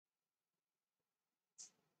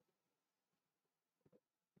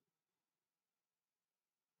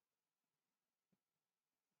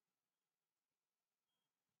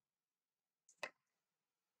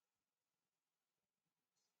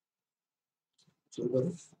सुरू करू.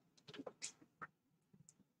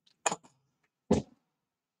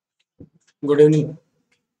 Good evening.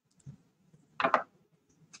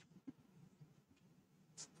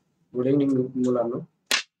 Good evening, Mulano.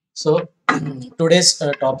 So today's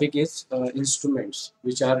topic is instruments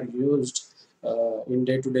which are used in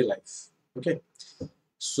day-to-day life. Okay.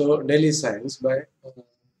 So daily science by.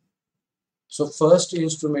 So first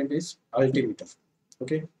instrument is altimeter.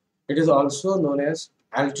 Okay. It is also known as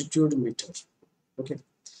altitude meter. Okay.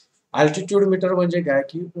 Altitude metre म्हणजे काय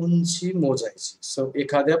की उंची मोजायची. So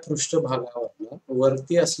एखाद्या पृष्ठभागावर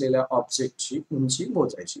वरती असलेल्या ऑब्जेक्टची उंची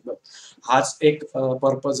मोजायची. हाच एक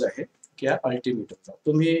पर्पज आहे की या अल्टिमीटरचा.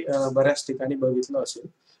 तुम्ही बऱ्याच ठिकाणी बघितलं असेल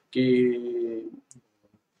की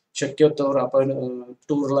शक्यतोवर आपण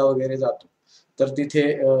टूरला वगैरे जातो तर तिथे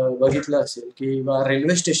बघितलं असेल किंवा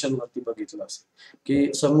रेल्वे स्टेशनवरती बघितलं असेल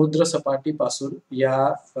की समुद्र सपाटीपासून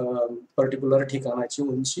या पर्टिक्युलर ठिकाणाची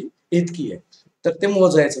उंची इतकी आहे. तर ते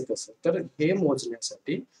मोजायचं कसं, तर हे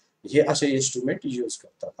मोजण्यासाठी हे असे इन्स्ट्रुमेंट यूज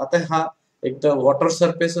करतात. आता हा एक तर वॉटर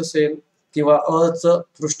सरफेस असेल किंवा अचं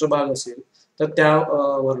पृष्ठभाग असेल तर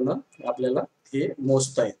त्यावरनं आपल्याला हे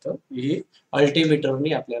मोजता येतं. ही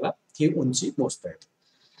अल्टिमीटरनी आपल्याला ही उंची मोजता येते.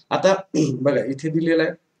 आता बघा इथे दिलेलं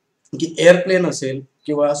आहे की एअरप्लेन असेल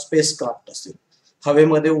किंवा स्पेस क्राफ्ट असेल,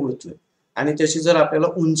 हवेमध्ये उडतोय आणि त्याची जर आपल्याला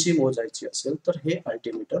उंची मोजायची असेल तर हे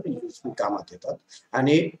अल्टिमीटर यूज कामात येतात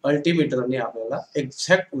आणि अल्टिमीटरने आपल्याला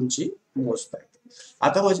एक्झॅक्ट उंची मोजता येते.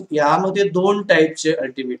 आता यामध्ये दोन टाईपचे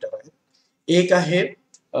अल्टिमीटर आहेत. एक आहे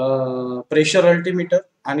प्रेशर अल्टिमीटर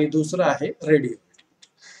आणि दुसरं आहे रेडिओ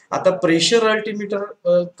अल्टिमीटर. आता प्रेशर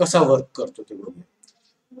अल्टिमीटर कसा वर्क करतो ते बघूया.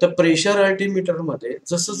 तर प्रेशर अल्टिमीटर मध्ये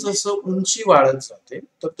जसं जसं उंची वाढत जाते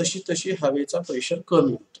तर तशी तशी हवेचा प्रेशर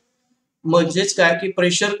कमी होतो. म्हणजेच काय की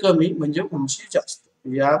प्रेशर कमी म्हणजे उंची जास्त,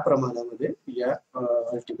 या प्रमाणामध्ये या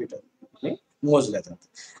अल्टिमीटरने मोजल्या जातात.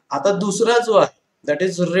 आता दुसरा जो आहे दॅट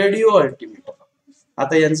इज रेडिओ अल्टिमीटर.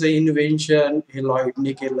 आता यांचं इन्व्हेन्शन हे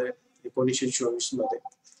लॉइडने केलंय 1924 मध्ये.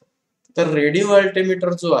 तर रेडिओ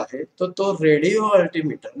अल्टिमीटर जो आहे तो रेडिओ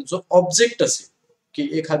अल्टिमीटर जो ऑब्जेक्ट असेल की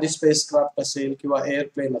एखादी स्पेस क्राफ्ट असेल किंवा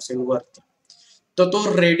एअरप्लेन असेल वरती, तर तो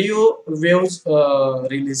रेडिओ वेव्स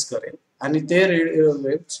रिलीज करेल आणि ते रेडिओ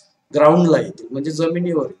वेव्स ग्राउंडला येतील म्हणजे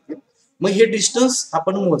जमिनीवर येतील. मग हे डिस्टन्स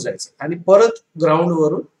आपण मोजायचं आणि परत ग्राउंड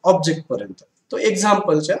वरून ऑब्जेक्ट पर्यंत. तो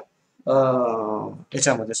एक्झाम्पलच्या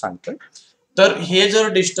याच्यामध्ये सांगतोय. तर हे जर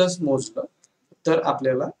डिस्टन्स मोजलं तर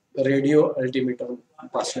आपल्याला रेडिओ अल्टिमीटर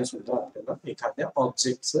पासून सुद्धा आपल्याला एखाद्या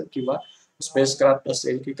ऑब्जेक्टचं किंवा स्पेस क्राफ्ट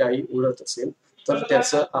असेल की काही उडत असेल तर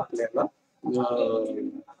त्याचं आपल्याला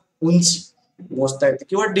उंची मोजता येते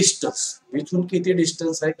किंवा डिस्टन्स, इथून किती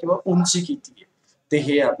डिस्टन्स आहे किंवा उंची किती आहे ते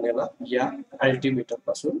हे आपल्याला या अल्टिमीटर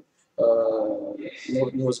पासून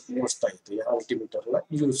मोजता येते. या अल्टिमीटरला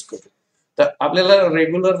यूज करू. तर आपल्याला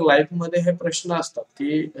रेग्युलर लाईफ मध्ये हे प्रश्न असतात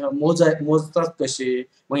की मोजतात कसे,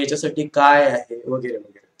 मग याच्यासाठी काय आहे वगैरे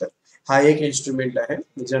वगैरे. तर हा एक इन्स्ट्रुमेंट आहे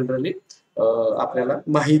जनरली आपल्याला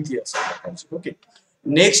माहिती असायला पाहिजे. ओके.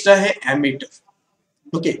 नेक्स्ट आहे ॲमीटर.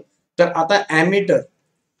 ओके. तर आता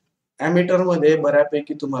ॲमीटर मध्ये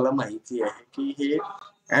बऱ्यापैकी तुम्हाला माहिती आहे की हे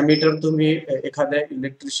ॲमीटर तुम्ही एखाद्या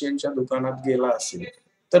इलेक्ट्रिशियनच्या दुकानात गेला असेल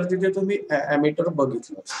तर तिथे तुम्ही ॲमीटर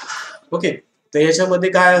बघितलं असेल. ओके. तर याच्यामध्ये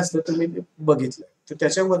काय असतं तुम्ही बघितलं. तर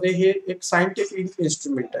त्याच्यामध्ये हे एक सायंटिफिक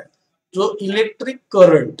इन्स्ट्रुमेंट आहे जो इलेक्ट्रिक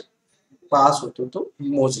करंट पास होतो तो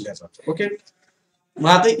मोजला जातो. ओके. मग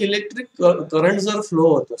आता इलेक्ट्रिक करंट जर फ्लो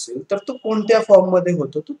होत असेल तर तो कोणत्या फॉर्म मध्ये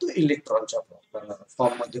होतो, तो इलेक्ट्रॉनच्या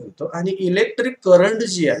फॉर्म मध्ये होतो. आणि इलेक्ट्रिक करंट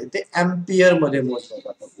जी आहे ते अँपियर मध्ये मोजलं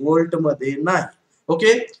जातं, व्होल्ट मध्ये नाही.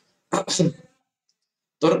 ओके.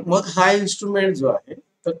 तर मग हा इन्स्ट्रुमेंट जो आहे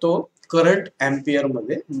तर तो करंट अँपियर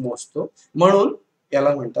मध्ये मोजतो, म्हणून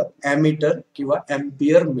याला म्हणतात ॲमीटर किंवा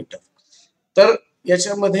अँपियर मीटर. तर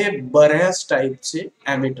याच्यामध्ये बऱ्याच टाईपचे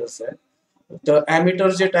ॲमीटर्स आहेत. तर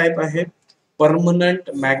ॲमीटरचे टाईप आहेत permanent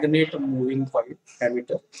magnet moving coil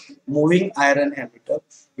ammeter, moving iron ammeter,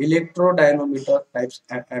 इलेक्ट्रोडायनोमीटर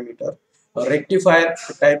type ammeter, rectifier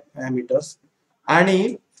type ॲमीटर्स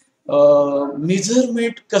आणि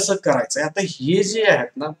मेजरमेंट कसं करायचं. आता हे जे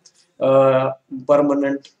आहेत ना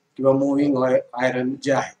परमनंट किंवा मुव्हिंग आयरन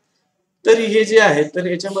जे आहे तर हे जे आहे तर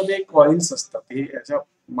याच्यामध्ये कॉइल्स असतात. हे याच्या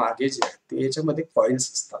मागे जे आहे ते याच्यामध्ये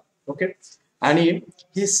कॉइल्स असतात. ओके. आणि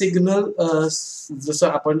हे सिग्नल जसं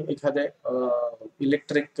आपण एखाद्या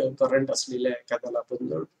इलेक्ट्रिक करंट असलेल्या एखाद्याला आपण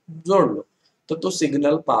जर जोडलो तर तो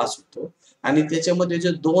सिग्नल पास होतो आणि त्याच्यामध्ये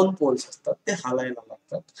जे दोन पोल्स असतात ते हलायला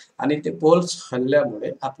लागतात आणि ते पोल्स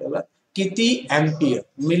हलल्यामुळे आपल्याला किती अँपियर,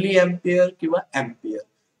 मिली अँपियर किंवा अँपियर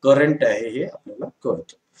करंट आहे हे आपल्याला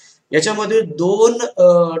कळतं. याच्यामध्ये दोन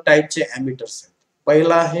टाईपचे ॲमीटर्स आहेत.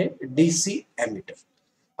 पहिला आहे डीसी ॲमीटर.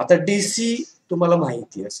 आता डीसी तुम्हाला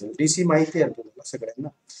माहिती असेल, डीसी माहिती आहे तुम्हाला सगळ्यांना.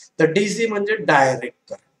 तर डीसी म्हणजे डायरेक्ट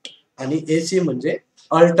करंट आणि एसी म्हणजे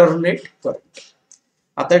अल्टरनेट करंट.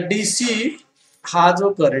 आता डीसी हा जो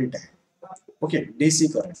करंट आहे, ओके, डीसी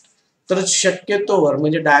करंट, तर शक्यतोवर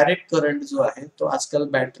म्हणजे डायरेक्ट करंट जो आहे तो आजकाल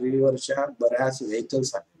बॅटरीवरच्या बऱ्याच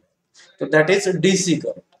व्हेकल्स आहेत, तर दॅट इज डीसी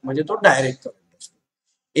करंट, म्हणजे तो डायरेक्ट करंट असतो.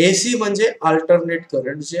 एसी म्हणजे अल्टरनेट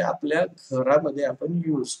करंट, जे आपल्या घरामध्ये आपण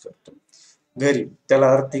यूज करतो घरी,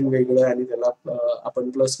 त्याला अर्थिंग वेगळं आणि त्याला आपण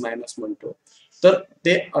प्लस मायनस म्हणतो, तर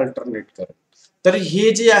ते अल्टरनेट करंट. तर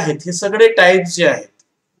हे जे आहेत, हे सगळे टाईप जे आहेत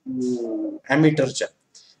ॲमीटरच्या,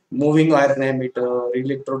 moving iron ammeter,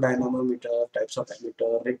 इलेक्ट्रोडायनामोमीटर, types of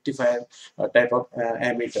ammeter, rectifier type of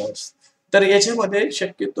ॲमीटर्स. तर याच्यामध्ये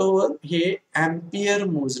शक्यतोवर हे अँपियर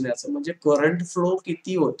मोजण्याचं, म्हणजे करंट फ्लो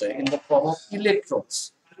किती होतंय in the form of electrons,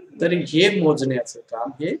 तर हे मोजण्याचं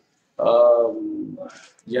काम हे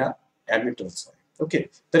या ॲमीटरचं आहे. ओके,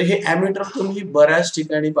 तर हे ॲमीटर तुम्ही बऱ्याच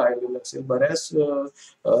ठिकाणी पाहिलेलं असेल, बऱ्याच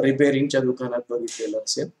रिपेअरिंगच्या दुकानात बघितलेलं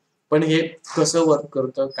असेल, पण हे कसं वर्क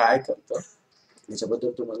करतं, काय करतं,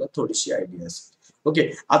 याच्याबद्दल तुम्हाला थोडीशी आयडिया असेल. ओके,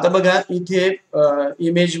 आता बघा इथे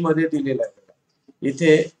इमेज मध्ये दिलेलं आहे बघा,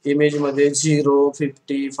 इथे इमेज मध्ये 0,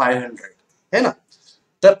 50, 500 है ना.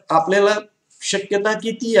 तर आपल्याला शक्यता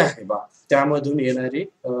किती आहे बा त्यामधून येणारी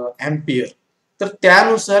अँपियर, तर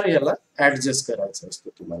त्यानुसार याला ऍडजस्ट करायचं असतं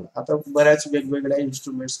तुम्हाला. आता बऱ्याच वेगवेगळ्या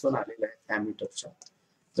इन्स्ट्रुमेंट्स पण आलेल्या आहेत ॲमीटरच्या,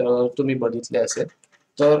 तर तुम्ही बघितले असेल.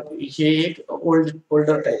 तर हे एक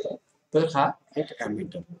ओल्डर टाईप आहे, तर हा एक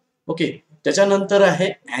ॲमीटर. ओके, त्याच्यानंतर आहे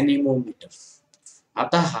ॲनिमोमीटर.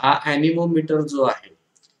 आता हा ॲनिमोमीटर जो आहे,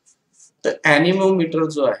 तर ॲनिमोमीटर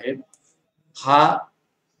जो आहे हा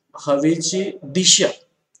हवेची दिशा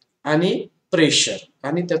आणि प्रेशर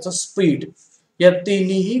आणि त्याचं स्पीड, या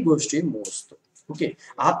तिन्ही गोष्टी मोजतो. ओके,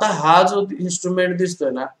 आता हा जो इन्स्ट्रुमेंट दिसतोय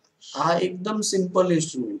ना, हा एकदम सिंपल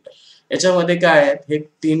इन्स्ट्रुमेंट आहे. याच्यामध्ये काय आहे, हे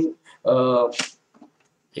तीन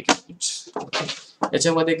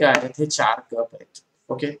याच्यामध्ये काय आहेत, हे 4 कप आहेत.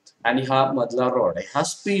 ओके, आणि हा मधला रॉड आहे, हा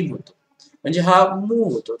स्पिन होतो, म्हणजे हा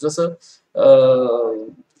मूव्ह होतो, जसं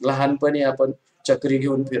लहानपणी आपण चक्री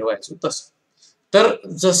घेऊन फिरवायचो तसं. तर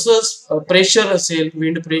जसं प्रेशर असेल,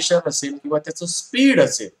 विंड प्रेशर असेल किंवा त्याचं स्पीड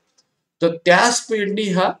असेल, तर त्या स्पीडनी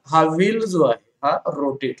हा हा व्हील जो आहे हा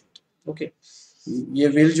रोटेट होतो. ओके, ये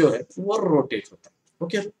व्हील जो है वो रोटेट होता है.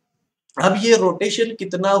 ओके, अब ये रोटेशन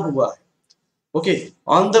कितना हुआ है, okay,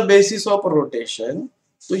 on the basis of rotation,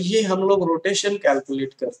 तो ये हम लोग रोटेशन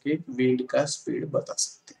कैलकुलेट करके विंड का स्पीड बता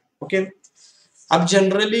सकते हैं. ओके, अब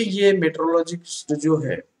जनरली ये मेट्रोलॉजिस्ट जो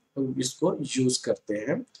है इसको यूज करते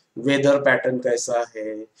हैं. वेदर पैटर्न कैसा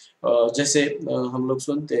है, जैसे हम लोग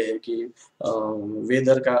सुनते हैं कि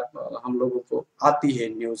वेदर का हम लोगों को आती है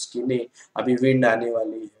न्यूज की नहीं अभी विंड आने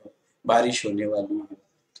वाली है, बारिश होने वाली है,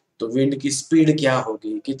 तो विंड की स्पीड क्या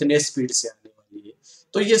होगी, कितने स्पीड से आने वाली है.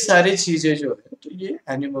 तो ये सारी चीजें जो है, तो ये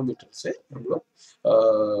एनिमोमीटर से हम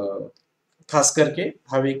लोग खास करके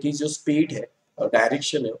हवा की जो स्पीड है और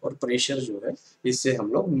डायरेक्शन है और प्रेशर जो है, इससे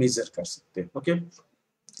हम लोग मेजर कर सकते हैं. ओके,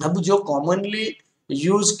 अब जो कॉमनली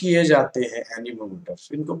यूज किए जाते हैं एनिमोमीटर्स,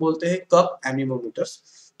 इनको बोलते हैं कप एनिमोमीटर्स.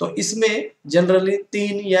 तो इसमें जनरली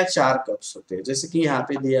 3 या 4 कप्स होते हैं, जैसे कि यहाँ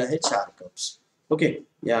पे दिया है 4 कप्स. ओके,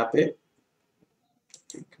 यहाँ पे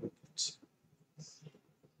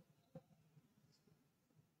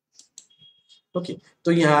ओके,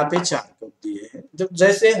 तो यहाँ पे 4 कप दिए हैं. जब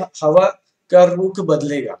जैसे हवा का रुख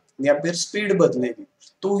बदलेगा या फिर स्पीड बदलेगी,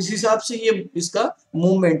 तो उस हिसाब से ये इसका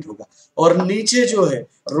मूवमेंट होगा. और नीचे जो है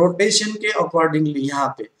रोटेशन के अकॉर्डिंगली यहाँ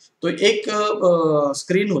पे तो एक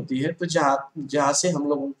स्क्रीन होती है, तो जहाँ जहाँ से हम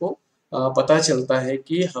लोगों को पता चलता है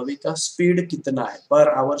कि हवा का स्पीड कितना है, पर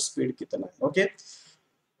आवर स्पीड कितना है. ओके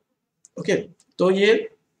ओके, तो ये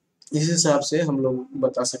इस हिसाब से हम लोग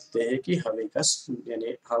बता सकते हैं कि हवा का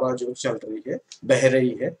यानी हवा जो चल रही है, बह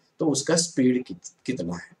रही है, तो उसका स्पीड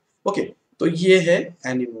कितना है. ओके, तो ये है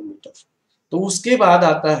एनिमोमीटर. तो उसके बाद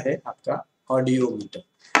आता है आपका ऑडियोमीटर.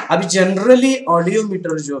 अब जनरली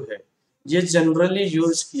ऑडियोमीटर जो है, ये जनरली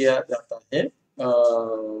यूज किया जाता है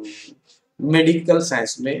मेडिकल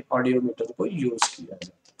साइंस में, ऑडियोमीटर को यूज किया जाता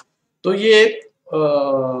है. तो ये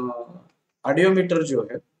ऑडियोमीटर जो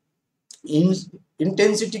है,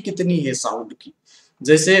 इंटेंसिटी कितनी है साउंड की,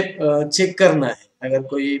 जैसे चेक करना है, अगर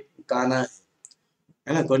कोई काना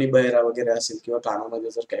है ना, कोणी बहिरा वगैरे असेल किंवा कानामध्ये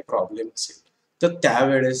जर काही प्रॉब्लेम असेल, तर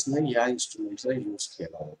त्यावेळेस ना या इन्स्ट्रुमेंटचा यूज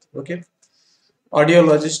केला जातो. ओके,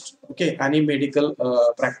 ऑडिओलॉजिस्ट ओके आणि मेडिकल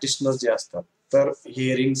प्रॅक्टिशनर जे असतात, तर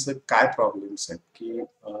हिअरिंगचं काय प्रॉब्लेम्स आहेत, की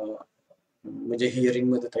म्हणजे हिअरिंग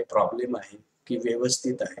मध्ये काही प्रॉब्लेम आहे की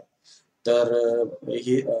व्यवस्थित आहे, तर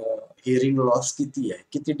हिअरिंग लॉस किती आहे,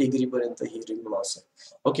 किती डिग्री पर्यंत हिअरिंग लॉस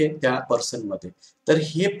आहे ओके त्या पर्सन मध्ये. तर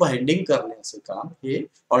हे फाइंडिंग करण्याचं काम हे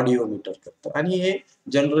ऑडिओमीटर करतं आणि हे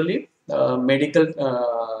जनरली मेडिकल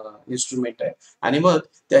इन्स्ट्रुमेंट आहे. आणि मग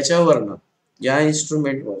त्याच्यावरनं या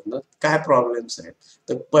इन्स्ट्रुमेंटवरनं काय प्रॉब्लेम्स आहेत,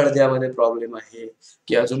 तर पडद्यामध्ये प्रॉब्लेम आहे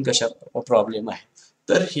की अजून कशात प्रॉब्लेम आहे,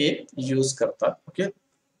 तर हे यूज करतात ओके.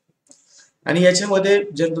 आणि याच्यामध्ये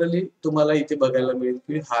जनरली तुम्हाला इथे बघायला मिळेल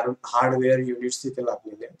की हार्डवेअर युनिट्स तिथे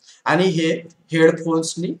लागलेले आहेत आणि हे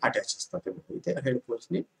हेडफोन्सनी अटॅच असतात. हे बघा, इथे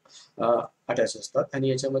हेडफोन्सनी अटॅच असतात आणि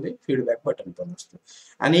याच्यामध्ये फीडबॅक बटन पण असतं.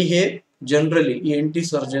 आणि हे जनरली ENT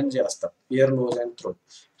सर्जन जे असतात, इयर नोज अँड थ्रोट,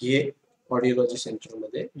 हे ऑडिओलॉजी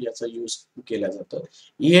सेंटरमध्ये याचा यूज केला जातो.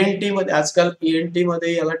 ENT मध्ये आजकाल ENT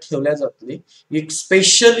मध्ये याला ठेवल्या जात नाही. एक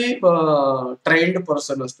स्पेशली ट्रेंड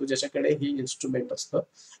पर्सन असतो ज्याच्याकडे ही इन्स्ट्रुमेंट असतं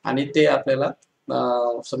आणि ते आपल्याला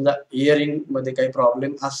समजा इयरिंग मध्ये काही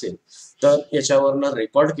प्रॉब्लेम असेल तर याच्यावरनं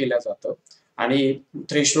रेकॉर्ड केलं जातं. आणि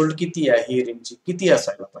थ्रेशोल्ड किती आहे हिअरिंगची, किती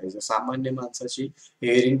असायला पाहिजे, सामान्य माणसाची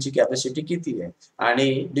हिअरिंगची कॅपॅसिटी किती आहे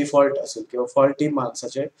आणि डिफॉल्ट असेल किंवा फॉल्टी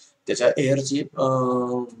माणसाचे त्याच्या एअरची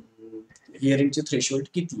हिअरिंगची थ्रेशोल्ड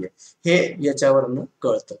किती आहे हे याच्यावरनं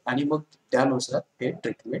कळतं आणि मग त्यानुसार हे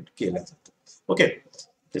ट्रीटमेंट केलं जातं ओके.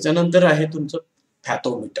 त्याच्यानंतर आहे तुमचं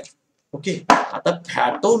फॅथोमीटर ओके. आता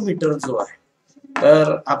फॅथोमीटर जो आहे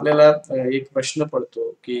तर आपल्याला एक प्रश्न पडतो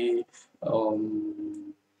की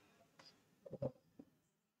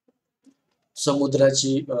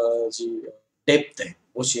समुद्राची जी डेप्थ आहे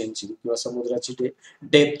ओशियनची किंवा समुद्राची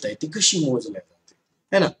डेप्थ आहे ती कशी मोजल्या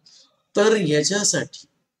जाते है ना. तर याच्यासाठी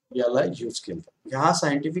याला यूज केलं, हा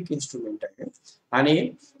सायंटिफिक इन्स्ट्रुमेंट आहे आणि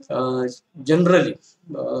जनरली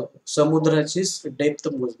समुद्राची डेप्थ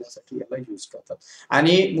मोजण्यासाठी याला यूज करतात.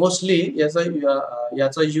 आणि मोस्टली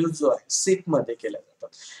याचा यूज जो आहे शिप मध्ये केला जातात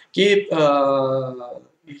की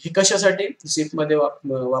हे कशासाठी शिप मध्ये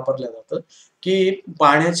वापरलं जातं की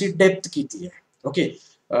पाण्याची डेप्थ किती आहे ओके.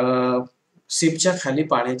 शिपच्या खाली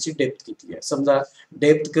पाण्याची डेप्थ किती आहे, समजा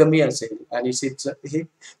डेप्थ कमी असेल आणि शिपचं हे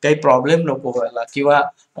काही प्रॉब्लेम नको व्हायला किंवा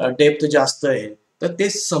डेप्थ जास्त आहे तर ते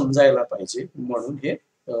समजायला पाहिजे म्हणून हे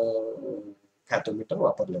फॅथोमीटर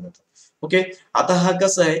वापरलं जातं ओके. आता हा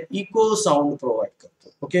कसं आहे, इको साऊंड प्रोव्हाइड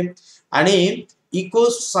करतो ओके. आणि इको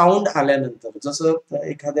साऊंड आल्यानंतर जसं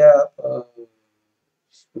एखाद्या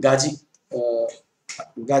गाजी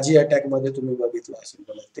गाजी अटॅक मध्ये तुम्ही बघितलं असेल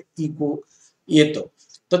बघा, ते इको येतो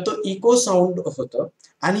तर तो इको साऊंड होतं.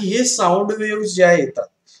 आणि हे साऊंड वेव्ह ज्या येतात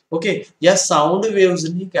ओके, या साऊंड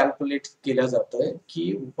वेव्हनी कॅल्क्युलेट केल्या जातं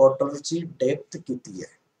की वॉटरची डेप्थ किती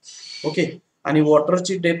आहे ओके. आणि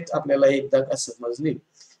वॉटरची डेप्थ आपल्याला एकदा का समजली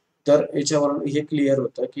तर याच्यावरून हे क्लिअर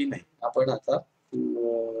होतं की नाही आपण आता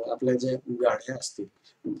आपल्या ज्या गाड्या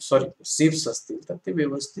असतील सॉरी शिप्स असतील तर ते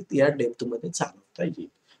व्यवस्थित या डेप्थ मध्ये चालवता येईल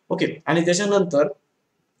ओके. आणि त्याच्यानंतर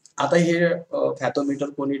आता हे फॅथोमीटर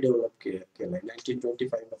कोणी डेव्हलप केलंय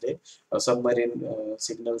 1925 मध्ये सबमरीन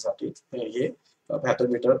सिग्नलसाठी हे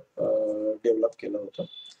फॅथोमीटर डेव्हलप केलं होतं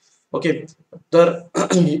ओके. तर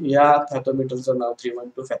या फॅथोमीटरचं नाव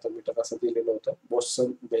 312 फॅथोमीटर असं दिलेलं होतं.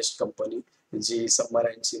 बोस्टन बेस्ड कंपनी जी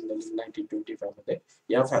सबमराईन सिग्नलिंग 1925 मध्ये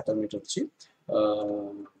या फॅथोमीटरची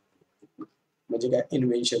म्हणजे काय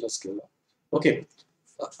इन्व्हेन्शनच केलं ओके.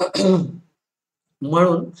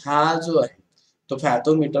 म्हणून हा जो आहे तो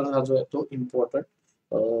फॅथोमीटर हा जो आहे तो इम्पॉर्टंट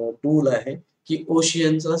टूल आहे की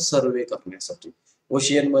ओशियनचा सर्वे करण्यासाठी,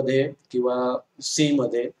 ओशियन मध्ये किंवा सी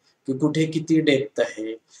मध्ये की कुठे किती डेप्थ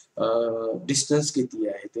आहे, डिस्टन्स किती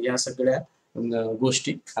आहे, तर या सगळ्या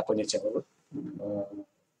गोष्टी आपण याच्यावर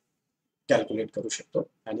कॅल्क्युलेट करू शकतो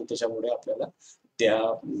आणि त्याच्यामुळे आपल्याला त्या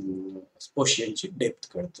ओशियनची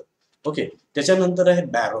डेप्थ कळतं ओके. त्याच्यानंतर आहे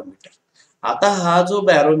बॅरोमीटर. आता हा जो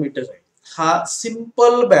बॅरोमीटर आहे हा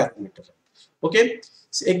सिंपल बॅरोमीटर आहे ओके,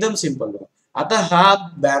 एकदम सिंपल. आता हा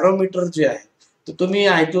बॅरोमीटर जे आहे तर तुम्ही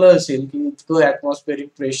ऐकलं असेल की इतकं ऍटमॉस्फेरिक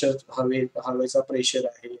प्रेशर हवेचा प्रेशर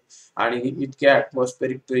आहे आणि इतक्या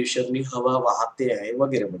ऍटमॉस्फेरिक प्रेशरनी हवा वाहते आहे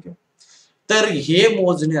वगैरे वगैरे. तर हे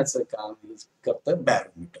मोजण्याचं काम करतं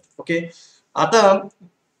बॅरोमीटर ओके. आता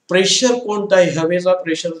प्रेशर कोणता आहे, हवेचा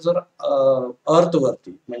प्रेशर जर अर्थ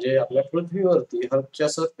वरती म्हणजे आपल्या पृथ्वीवरती अर्थच्या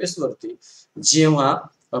सरफेस वरती जेव्हा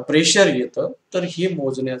प्रेशर येतं तर हे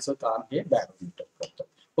मोजण्याचं काम हे बॅरोमीटर करतं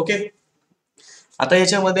ओके. आता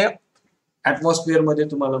याच्यामध्ये ऍटमॉस्फिअर मध्ये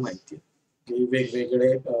तुम्हाला माहिती आहे की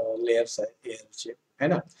वेगवेगळे लेयर्स आहेत एअरचे है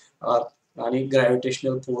ना. आणि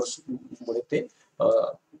ग्रॅव्हिटेशनल फोर्स मुळे ते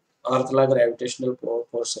अर्थला ग्रॅव्हिटेशनल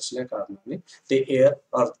फोर्स असल्या कारणाने ते एअर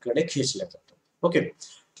अर्थकडे खेचल्या जातं ओके.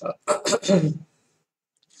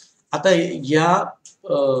 आता या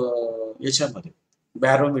याच्यामध्ये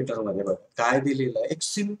बॅरोमीटर मध्ये बघा काय दिलेलं आहे, एक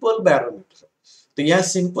सिंपल बॅरोमीटर तर या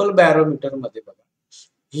सिंपल बॅरोमीटर मध्ये बघा,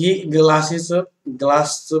 ही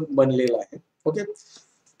ग्लासचं बनलेलं आहे. ओके.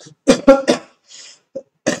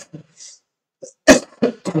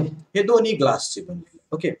 हे दोन्ही ग्लासचे बनलेले.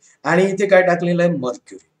 ओके. आणि इथे काय टाकलेलं आहे,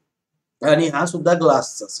 मर्क्युरी. आणि हा सुद्धा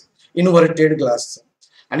ग्लासचाच, इन्व्हर्टेड ग्लासचा.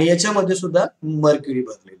 आणि याच्यामध्ये सुद्धा मर्क्युरी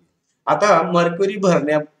भरलेली. आता मर्क्युरी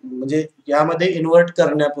म्हणजे यामध्ये इन्व्हर्ट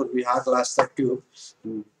करण्यापूर्वी हा ग्लासचा ट्यूब,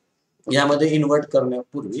 यामध्ये इन्व्हर्ट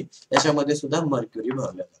करण्यापूर्वी याच्यामध्ये सुद्धा मर्क्युरी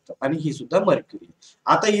भरल्या जातं आणि ही सुद्धा मर्क्युरी.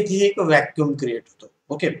 आता इथे एक व्हॅक्युम क्रिएट होतो.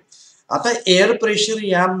 ओके. आता एअर प्रेशर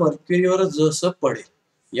या मर्क्युरीवर जसं पडेल,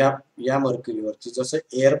 या मर्क्युरीवरती जसं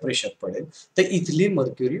एअर प्रेशर पडेल, तर इथली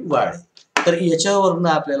मर्क्युरी वाढेल. तर याच्यावरनं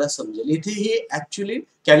आपल्याला समजेल. इथे ही ऍक्च्युली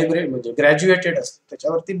कॅलिब्रेट म्हणजे ग्रॅज्युएटेड असतं,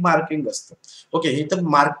 त्याच्यावरती मार्किंग असतं. ओके. इथं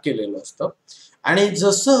मार्क केलेलं असतं. आणि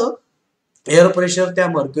जसं एअर प्रेशर त्या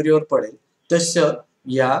मर्क्युरीवर पडेल तसं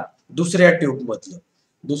या दुसऱ्या ट्यूब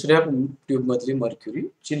मधली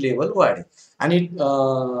मर्क्युरीची लेवल वाढेल. आणि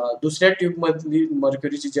दुसऱ्या ट्यूब मधली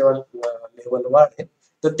मर्क्युरीची जेव्हा लेवल वाढेल,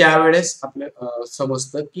 तर त्यावेळेस आपल्या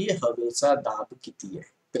समजतं की हवेचा दाब किती आहे,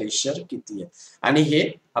 प्रेशर किती आहे. आणि हे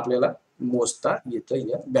आपल्याला मोजता येतं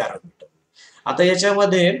या बॅरोमीटर. आता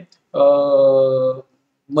याच्यामध्ये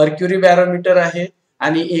मर्क्युरी बॅरोमीटर आहे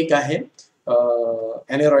आणि एक आहे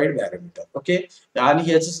एनेरॉइड बॅरोमीटर. ओके. आणि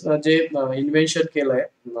ह्याचं जे इन्व्हेन्शन केलंय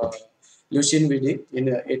ल्युशिन विडी इन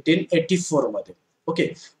 1884 मध्ये. ओके.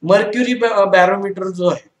 मर्क्युरी बॅरोमीटर जो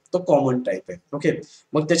आहे तो कॉमन टाईप आहे. ओके.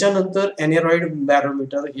 मग त्याच्यानंतर एनेरॉइड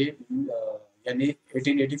बॅरोमीटर हे यांनी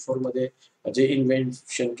 1884 मध्ये जे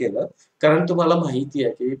इन्व्हेन्शन केलं, कारण तुम्हाला माहिती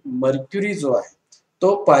आहे की मर्क्युरी जो आहे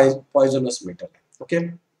तो पॉयझनस मेटल आहे. ओके.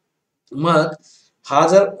 मग हा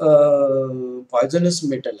जर पॉयझनस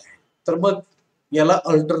मेटल आहे, तर मग याला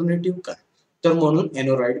अल्टरनेटिव्ह काय, तर म्हणून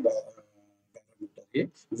एनोराइड बॅरोमीटर हे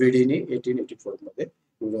विडीने 1884 मध्ये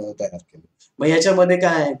तयार केलं. मग याच्यामध्ये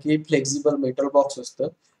काय आहे की फ्लेक्झिबल मेटल बॉक्स असतं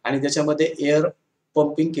आणि त्याच्यामध्ये एअर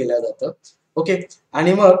पंपिंग केलं जातं. ओके.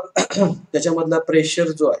 आणि मग त्याच्यामधला प्रेशर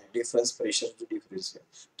जो आहे, प्रेशर जो डिफरन्स आहे,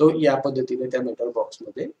 तो या पद्धतीने त्या मेटल बॉक्स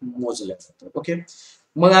मध्ये मोजला जातो. ओके.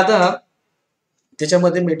 मग आता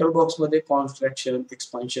त्याच्यामध्ये मेटल बॉक्स मध्ये कॉन्ट्रॅक्शन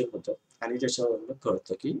एक्सपान्शन होतं आणि त्याच्यावरून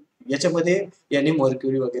कळतं की याच्यामध्ये यांनी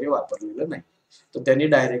मर्क्युरी वगैरे वापरलेलं नाही. तर त्यांनी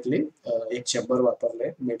डायरेक्टली एक चेंबर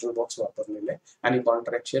वापरलंय, मेटल बॉक्स वापरलेलं आहे आणि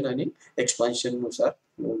कॉन्ट्रॅक्शन आणि एक्सपान्शन नुसार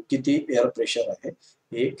किती एअर प्रेशर आहे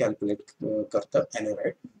हे कॅल्क्युलेट करतात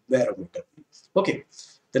एनोराइड बॅरोमीटर. ओके.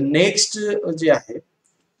 तर नेक्स्ट जे आहे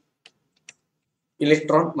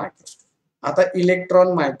इलेक्ट्रॉन मायक्रोस्कोप. आता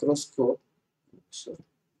इलेक्ट्रॉन मायक्रोस्कोप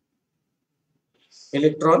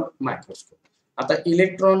आता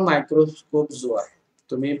इलेक्ट्रॉन मायक्रोस्कोप जो आहे,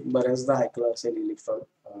 तुम्ही बऱ्याचदा ऐकलं असेल इलेक्ट्रॉन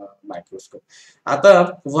मायक्रोस्कोप. आता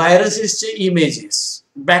व्हायरसेसचे इमेजेस,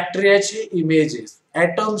 बॅक्टेरियाचे इमेजेस,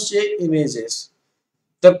 ॲटम्सचे इमेजेस.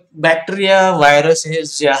 तर बॅक्टेरिया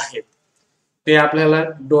व्हायरसेस जे आहेत ते आपल्याला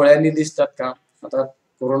डोळ्यांनी दिसतात का? आता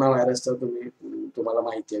कोरोना व्हायरस तर तुम्हाला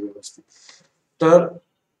माहिती आहे व्यवस्थित. तर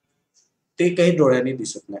ते काही डोळ्यांनी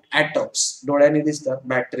दिसत नाही. ऍटम्स डोळ्यांनी दिसतात,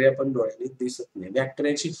 बॅक्टेरिया पण डोळ्यांनी दिसत नाही.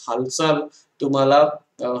 बॅक्टेरियाची हालचाल तुम्हाला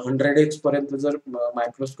 100x पर्यंत जर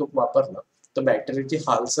मायक्रोस्कोप वापरला तर बॅक्टेरियाची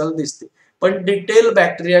हालचाल दिसते. पण डिटेल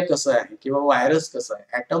बॅक्टेरिया कसं आहे किंवा व्हायरस कसं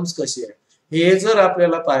आहे, ऍटम्स कशी आहे, हे जर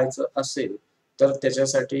आपल्याला पाहायचं असेल तर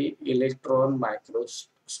त्याच्यासाठी इलेक्ट्रॉन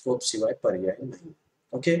मायक्रोस्कोप शिवाय पर्याय नाही.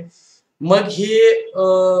 ओके. मग हे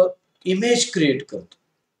इमेज क्रिएट करतो.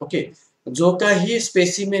 ओके. जो काही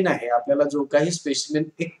स्पेसिमेन आहे, आपल्याला जो काही स्पेसिमेन,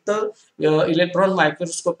 एक तर इलेक्ट्रॉन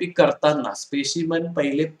मायक्रोस्कोपी करताना स्पेसिमेन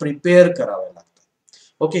पहिले प्रिपेअर करावे लागतात.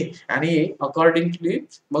 ओके. आणि अकॉर्डिंगली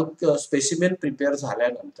मग स्पेसिमेन प्रिपेअर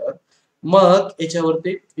झाल्यानंतर मग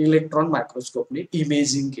याच्यावरती इलेक्ट्रॉन मायक्रोस्कोपने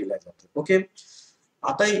इमेजिंग केल्या जाते. ओके.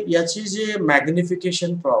 आता याची जे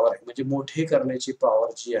मॅग्निफिकेशन पॉवर आहे, म्हणजे मोठे करण्याची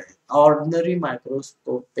पॉवर जी आहे, ऑर्डिनरी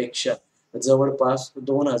मायक्रोस्कोप पेक्षा जवळपास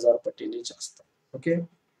 2000 पटीने जास्त. Okay.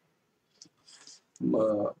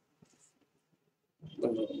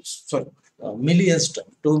 Sorry, millions time,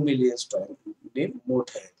 2 millions time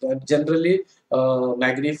मोठं आहे. तर जनरली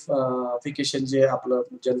मॅग्निफिकेशन जे आपलं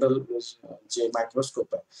जनरल जे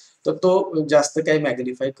मायक्रोस्कोप आहे, तर तो जास्त काही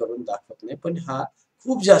मॅग्निफाय करून दाखवत नाही, पण हा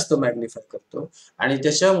खूप जास्त मॅग्निफाय करतो. आणि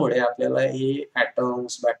त्याच्यामुळे आपल्याला हे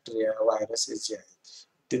ॲटम्स, बॅक्टेरिया, व्हायरसेस जे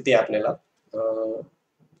आहेत ते आपल्याला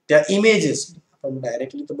त्या इमेजेस आपण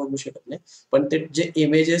डायरेक्टली तर बघू शकत नाही, पण ते जे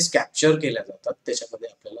इमेजेस कॅप्चर केल्या जातात त्याच्यामध्ये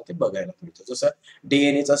आपल्याला ते बघायला मिळतं. जसं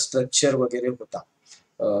डीएनएचा स्ट्रक्चर वगैरे होता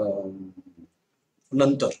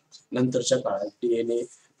नंतरच्या काळात डीएनए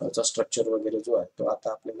चा स्ट्रक्चर वगैरे जो आहे तो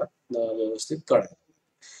आता आपल्याला व्यवस्थित कळायला.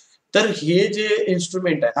 तर हे जे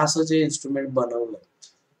इन्स्ट्रुमेंट आहे, असं जे इन्स्ट्रुमेंट बनवलंय,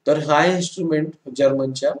 तर हा इन्स्ट्रुमेंट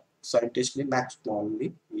जर्मनच्या सायंटिस्टने मॅक्स मॉर्ननी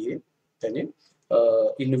हे त्याने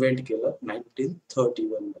इन्व्हेंट केलं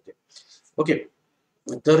 1931 मध्ये. ओके,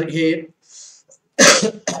 तर हे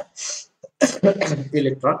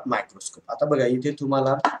इलेक्ट्रॉन मायक्रोस्कोप. आता बघा इथे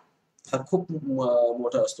तुम्हाला हा खूप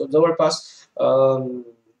मोठा असतो, जवळपास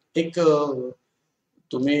एक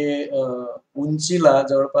तुम्ही उंचीला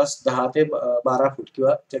जवळपास 10 ते 12 फूट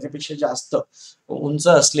किंवा त्याच्यापेक्षा जास्त उंच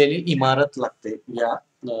असलेली इमारत लागते या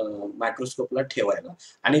मायक्रोस्कोपला ठेवायला.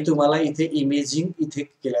 आणि तुम्हाला इथे इमेजिंग इथे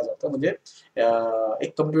केल्या जातं, म्हणजे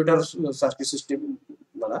एक कम्प्युटर सारखी सिस्टीम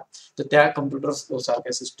म्हणा, तर त्या कम्प्युटर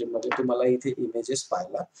सारख्या सिस्टीम मध्ये तुम्हाला इथे इमेजेस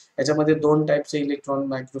पाहायला. याच्यामध्ये 2 टाईपचे इलेक्ट्रॉन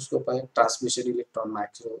मायक्रोस्कोप आहे, ट्रान्समिशन इलेक्ट्रॉन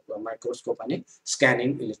मायक्रोस्कोप आणि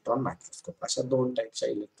स्कॅनिंग इलेक्ट्रॉन मायक्रोस्कोप, अशा 2 टाईपच्या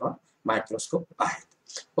इलेक्ट्रॉन मायक्रोस्कोप आहेत.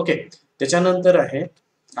 ओके, त्याच्यानंतर आहे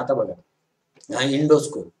आता बघा हा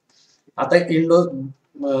इंडोस्कोप. आता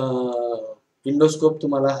इंडोस्कोप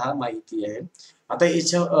तुम्हाला हा माहिती आहे. आता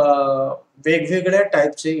याच्या वेगवेगळ्या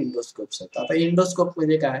टाईपचे इंडोस्कोप्स आहेत. आता इंडोस्कोप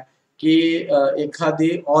म्हणजे काय, की एखादी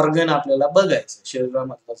ऑर्गन आपल्याला बघायचं,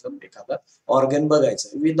 शरीरामधलं एखादा ऑर्गन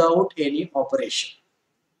बघायचं विदाऊट एनी ऑपरेशन.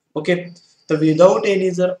 ओके, तर विदाऊट एनी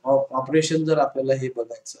जर ऑपरेशन जर आपल्याला हे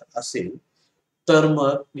बघायचं असेल तर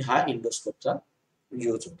मग हा इंडोस्कोपचा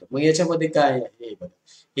यूज होतो. मग याच्यामध्ये काय आहे हे बघा,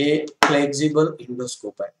 हे फ्लेक्झिबल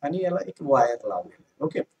इंडोस्कोप आहे आणि याला एक वायर लावलेला आहे.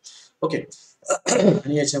 ओके ओके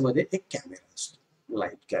आणि याच्यामध्ये एक कॅमेरा असतो,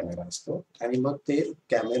 लाईट कॅमेरा असतो, आणि मग ते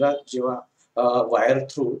कॅमेरा जेव्हा वायर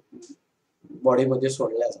थ्रू बॉडीमध्ये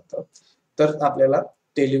सोडल्या जातं, तर आपल्याला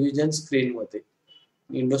टेलिव्हिजन स्क्रीनमध्ये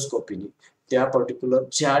इंडोस्कोपीने त्या पर्टिक्युलर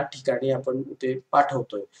ज्या ठिकाणी आपण ते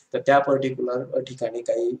पाठवतोय, तर त्या पर्टिक्युलर ठिकाणी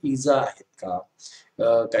काही इजा आहेत का,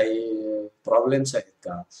 काही प्रॉब्लेम्स आहेत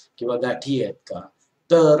का, किंवा गाठी आहेत का.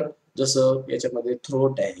 तर जसं याच्यामध्ये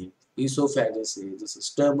थ्रोट आहे, इसोफॅगस आहे, जसं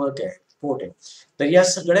स्टमक आहे, पोट आहे, तर या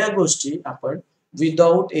सगळ्या गोष्टी आपण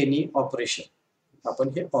विदाऊट एनी ऑपरेशन आपण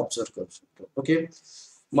हे ऑब्झर्व करू शकतो. ओके,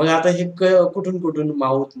 मग आता हे कुठून कुठून,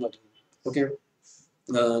 माउथ मधून. ओके,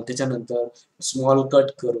 त्याच्यानंतर स्मॉल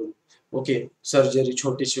कट करून, ओके, सर्जरी,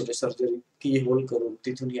 छोटे छोटे सर्जरी की होल करून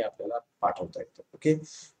तिथून हे आपल्याला पाठवता येतं. ओके,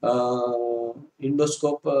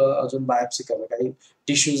 इंडोस्कोप अजून बायोप्सी करणं, काही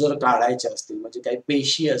टिश्यू जर काढायचे असतील, म्हणजे काही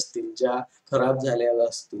पेशी असतील ज्या खराब झालेल्या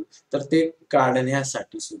असतील, तर ते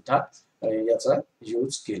काढण्यासाठी सुद्धा याचा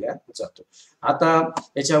यूज केला जातो. आता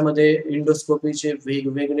याच्यामध्ये इंडोस्कोपीचे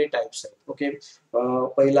वेगवेगळे टाइप्स आहेत. ओके,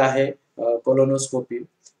 पहिला आहे कोलोनोस्कोपी.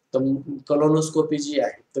 तर कोलोनोस्कोपी जी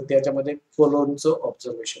आहे तर त्याच्यामध्ये कोलोनचं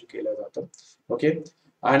ऑब्झर्वेशन केलं जातं. ओके,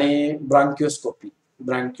 आणि ब्रांकिओस्कोपी,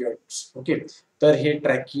 ब्रांकिओइड्स. ओके, तर हे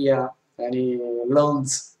ट्रॅकिया आणि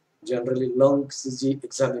लंग्स, जनरली लंग्स जी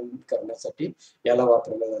एक्झामिन करण्यासाठी याला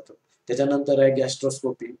वापरलं जातं. त्याच्यानंतर आहे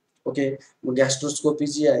गॅस्ट्रोस्कोपी. ओके, मग गॅस्ट्रोस्कोपी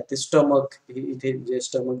जी आहे ते स्टमक, इथे जे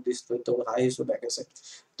स्टमक दिसतोय तो हा इसोफॅगस आहे,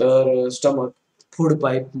 तर स्टमक, फूड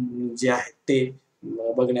पाईप जे आहे ते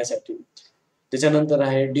बघण्यासाठी. त्याच्यानंतर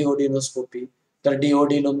आहे डिओडिनोस्कोपी, तर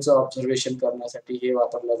डिओडिनमचं ऑब्झर्वेशन करण्यासाठी हे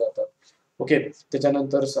वापरलं जातं. ओके,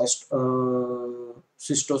 त्याच्यानंतर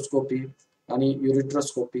सिस्टोस्कोपी आणि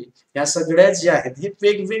युरिट्रोस्कोपी, या सगळ्या ज्या आहेत हे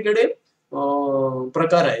वेगवेगळे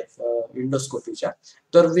प्रकार आहेत इंडोस्कोपीच्या.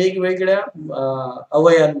 तर वेगवेगळ्या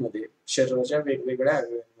अवयवांमध्ये, शरीराच्या वेगवेगळ्या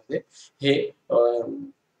अवयवांमध्ये हे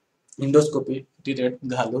इंडोस्कोपी तिथे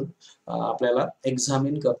घालून आपल्याला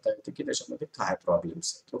एक्झामिन करता येते की त्याच्यामध्ये काय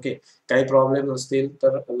प्रॉब्लेम्स आहेत. ओके, काही प्रॉब्लेम असतील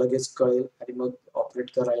तर लगेच कळेल आणि मग ऑपरेट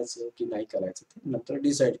करायचं की नाही करायचं ते नंतर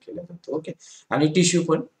डिसाईड केलं जातं. ओके, आणि टिश्यू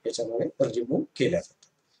पण याच्यामध्ये रिमूव्ह केल्या जातात.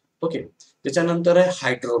 ओके, त्याच्यानंतर आहे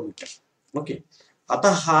हायड्रोमीटर. ओके, आता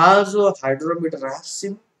हा जो हायड्रोमीटर आहे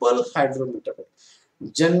सिंपल हायड्रोमीटर आहे.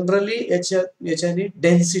 जनरली याच्याने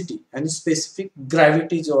डेन्सिटी आणि स्पेसिफिक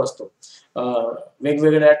ग्रॅव्हिटी जो असतो,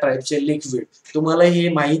 वेगवेगळ्या टाईपचे लिक्विड, तुम्हाला हे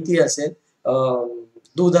माहिती असेल,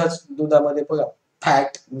 दुधामध्ये बघा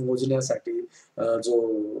फॅट मोजण्यासाठी जो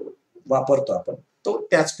वापरतो आपण, तो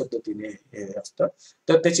त्याच पद्धतीने हे असतं.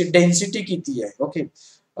 तर त्याची डेन्सिटी किती आहे, ओके,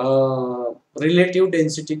 रिलेटिव्ह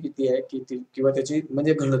डेन्सिटी किती आहे, किंवा त्याची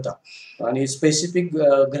म्हणजे घनता, आणि स्पेसिफिक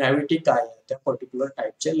ग्रॅव्हिटी काय आहे त्या पर्टिक्युलर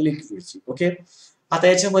टाईपच्या लिक्विडची. ओके, आता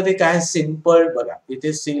याच्यामध्ये काय सिंपल बघा,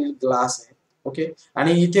 इथे सील ग्लास आहे. ओके,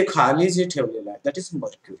 आणि इथे खाली जे ठेवलेलं आहे दॅट इज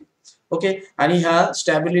मर्क्युरी. ओके, आणि हा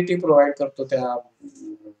स्टॅबिलिटी प्रोव्हाइड करतो त्या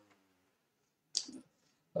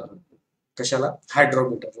कशाला,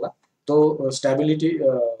 हायड्रोमीटरला, तो स्टॅबिलिटी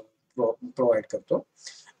प्रोव्हाइड करतो.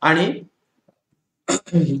 आणि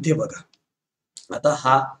इथे बघा, आता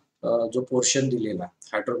हा जो पोर्शन दिलेला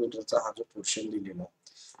हायड्रोमीटरचा, हा जो पोर्शन दिलेला,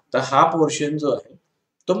 तर हा पोर्शन जो आहे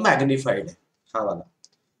तो मॅग्निफाईड आहे, हा वाला,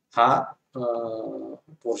 हा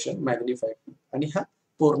पोर्शन मॅग्निफाईड, आणि हा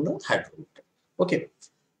पूर्ण हायड्रोमीटर. ओके,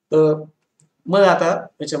 तर मग आता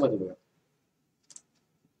याच्यामध्ये बघा,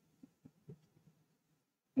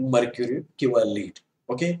 मर्क्युरी किंवा लीड,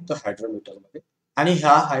 ओके, तर हायड्रोमीटर मध्ये, आणि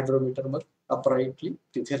हा हायड्रोमीटर मग अपराइटली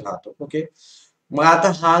तिथे राहतो. ओके, मग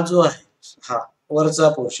आता हा जो आहे, हा वरचा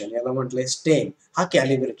पोर्शन, याला म्हटलंय स्टेम, हा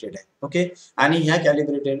कॅलिब्रेटेड आहे. ओके, आणि ह्या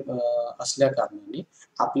कॅलिब्रेटेड असल्या कारणाने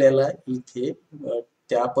आपल्याला इथे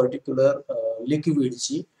त्या पर्टिक्युलर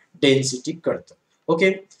लिक्विडची डेन्सिटी कळतं.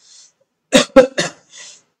 ओके,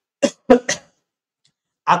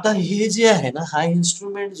 आता हे जे आहे ना, हा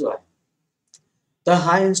इन्स्ट्रुमेंट जो आहे, तर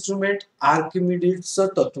हा इन्स्ट्रुमेंट आर्किमिडीजचं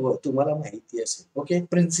तत्व तुम्हाला माहिती असेल. ओके,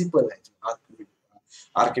 प्रिन्सिपल आहे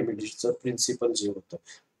आर्किमिडीजचं प्रिन्सिपल जे होतं,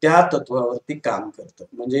 त्या तत्वावरती काम करतं.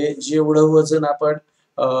 म्हणजे जेवढं वजन आपण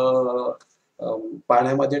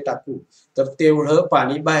पाण्यामध्ये टाकू, तर तेवढं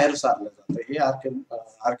पाणी बाहेर सारलं जातं. हे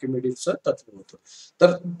आर्किमिडीजचं तत्व होतं.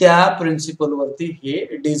 तर त्या प्रिन्सिपल वरती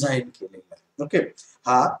हे डिझाईन केलेलं आहे. ओके,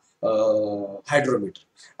 हा हायड्रोमीटर.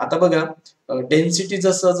 आता बघा, डेन्सिटी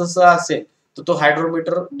जसं जसं असेल, तर तो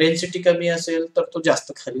हायड्रोमीटर, डेन्सिटी कमी असेल तर तो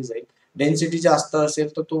जास्त खाली जाईल, डेन्सिटी जास्त असेल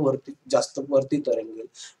तर तो वरती जास्त वरती तरंगेल.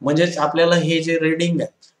 म्हणजेच आपल्याला हे जे रिडिंग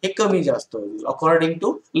आहे हे कमी जास्त होईल अकॉर्डिंग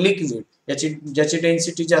टू लिक्विड. ज्याची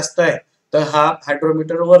डेन्सिटी जास्त आहे तर हा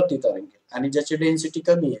हायड्रोमीटर वरती तरंगेल, आणि ज्याची डेन्सिटी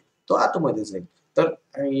कमी आहे तो आतमध्ये जाईल. तर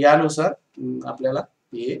यानुसार आपल्याला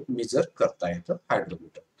हे मेजर करता येतं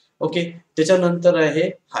हायड्रोमीटर. ओके, त्याच्यानंतर आहे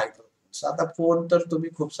हायड्रोफोन्स. आता फोन तर तुम्ही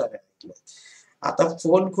खूप सारे ऐकले, आता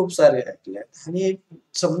फोन खूप सारे ऐकलेत, आणि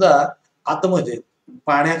समजा आतमध्ये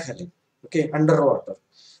पाण्याखाली, ओके, अंडर वॉटर,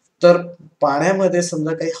 तर पाण्यामध्ये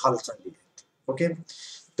समजा काही हालचाली आहेत. ओके,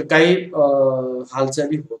 तर काही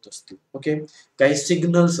हालचाली होत असतील. ओके, काही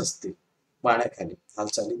सिग्नल्स असतील पाण्याखाली,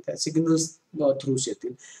 हालचाली त्या सिग्नल्स थ्रूच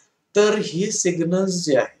येतील. तर हे सिग्नल्स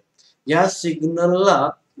जे आहे, या सिग्नलला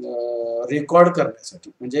रेकॉर्ड करण्यासाठी,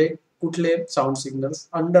 म्हणजे कुठले साऊंड सिग्नल्स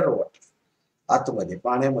अंडर वॉटर, आतमध्ये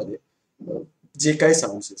पाण्यामध्ये जे काही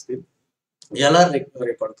साऊंड्स असतील, याला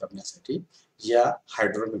रेकॉर्ड करण्यासाठी या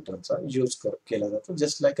हायड्रोमीटरचा यूज केला जातो,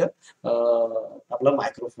 जस्ट लाईक आपला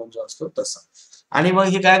मायक्रोफोन जो असतो तसा. आणि मग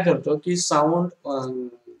हे काय करतो की साऊंड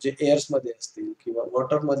जे एअर्स मध्ये असतील किंवा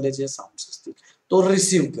वॉटर मधले जे साऊंड असतील तो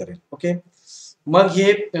रिसीव्ह करेल. ओके, मग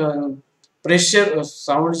हे प्रेशर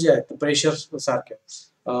साऊंड जे आहे प्रेशर सारख्या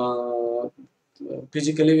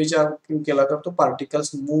फिजिकली विचार केला तर तो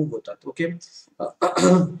पार्टिकल्स मूव्ह होतात. ओके,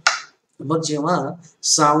 मग जेव्हा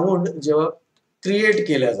साऊंड जेव्हा क्रिएट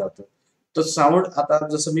केल्या जातं, तर साऊंड, आता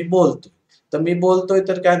जसं मी बोलतोय, तर मी बोलतोय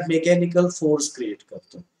तर काय मेकॅनिकल फोर्स क्रिएट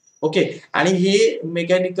करतो. ओके, आणि हे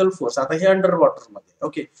मेकॅनिकल फोर्स, आता हे अंडर वॉटर मध्ये,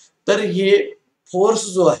 ओके, तर हे फोर्स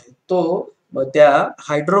जो आहे तो त्या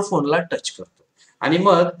हायड्रोफोनला टच करतो, आणि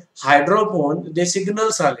मग हायड्रोफोन जे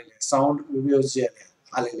सिग्नल्स आलेले साऊंड वेव्ह जे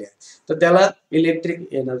आलेले आहेत, तर त्याला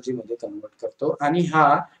इलेक्ट्रिक एनर्जी मध्ये कन्वर्ट करतो, आणि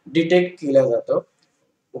हा डिटेक्ट केला जातो.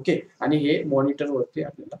 ओके, आणि हे मॉनिटर वरती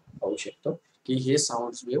आपल्याला पाहू शकतो की हे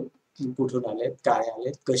साऊंड वेव्ह कुठून आलेत, काय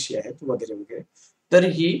आलेत, कशी आहेत, वगैरे वगैरे. तर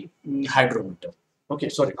ही हायड्रोमीटर. ओके,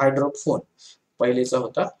 सॉरी, हायड्रोफोन पहिलेचा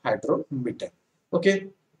होता हायड्रोमीटर. ओके,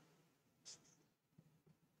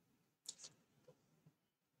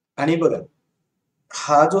 आणि बघा,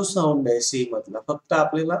 हा जो साऊंड आहे सी मधला फक्त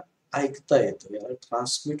आपल्याला ऐकता येतो, याला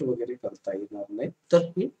ट्रान्समिट वगैरे करता येणार नाही, तर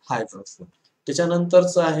ही हायड्रोफोन.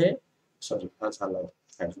 त्याच्यानंतरच आहे, सॉरी, हा झाला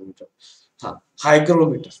हायड्रोमीटर, हा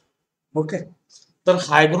हायग्रोमीटर. ओके, तर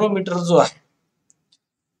हायग्रोमीटर जो आहे,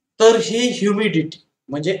 तर हे ह्युमिडिटी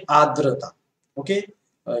म्हणजे आर्द्रता. ओके,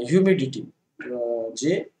 ह्युमिडिटी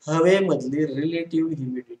जे हवेमधली रिलेटिव्ह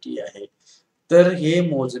ह्युमिडिटी आहे, तर हे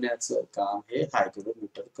मोजण्याचं काम हे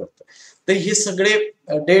हायग्रोमीटर करतं. तर हे सगळे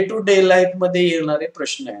डे टू डे लाईफ मध्ये येणारे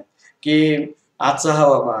प्रश्न आहेत की आजचं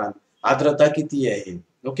हवामान, आर्द्रता किती आहे.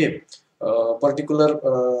 ओके, पर्टिक्युलर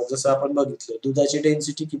जसं आपण बघितलं दुधाची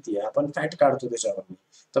डेन्सिटी किती आहे, आपण फॅट काढतो त्याच्यावर,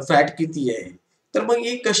 तर फॅट किती आहे, तर मग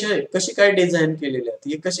हे कशी काय डिझाईन केलेले आहेत,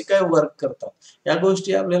 हे कशी काय वर्क करतात, या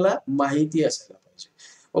गोष्टी आपल्याला माहिती असायला पाहिजे.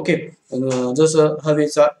 ओके, जसं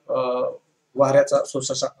हवेचा वाऱ्याचा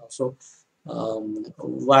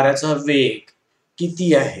वाऱ्याचा वेग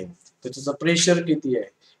किती आहे, त्याचं प्रेशर किती आहे,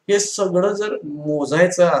 हे सगळं जर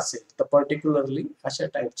मोजायचं असेल तर पर्टिक्युलरली अशा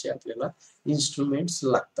टाईपचे आपल्याला इन्स्ट्रुमेंट्स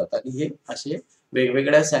लागतात, आणि हे असे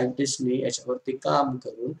वेगवेगळ्या सायंटिस्टनी याच्यावरती काम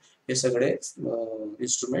करून हे सगळे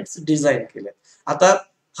इन्स्ट्रुमेंट्स डिझाईन केले. आता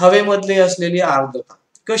हवेमधली असलेली आर्द्रता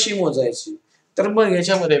कशी मोजायची, तर मग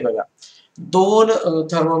याच्यामध्ये बघा, दोन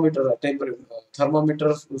थर्मोमीटर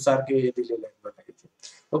थर्मोमीटर सारखे दिलेले आहेत बघा इथे.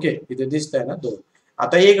 ओके, इथे दिसत आहे ना दोन.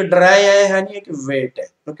 आता एक ड्राय आहे आणि एक वेट आहे.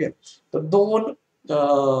 ओके, तर दोन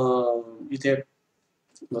इथे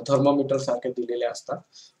थर्मोमीटर सारखे दिलेले असतात.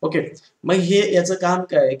 ओके. मग हे याचं काम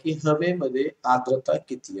काय आहे की हवेमध्ये आर्द्रता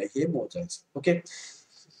किती आहे हे मोजायचं. ओके.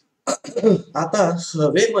 आता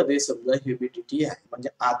हवेमध्ये समजा ह्युमिडिटी आहे म्हणजे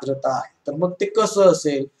आर्द्रता आहे, तर मग ते कसं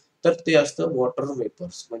असेल, तर ते असतं वॉटर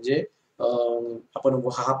वेपर्स म्हणजे आपण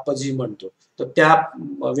वाफ जी म्हणतो, तर त्या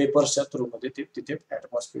वेपर्सच्या थ्रू मध्ये ते तिथे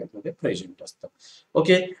ऍटमॉस्फिअर मध्ये प्रेझेंट असतं.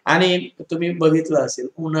 ओके. आणि तुम्ही बघितलं असेल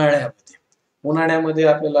उन्हाळ्यामध्ये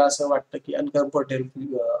आपल्याला असं वाटतं की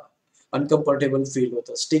अनकम्फर्टेबल फील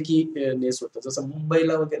होतं, स्टिकीनेस होतं. जसं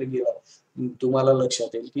मुंबईला वगैरे गेला तुम्हाला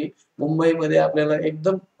लक्षात येईल की मुंबईमध्ये आपल्याला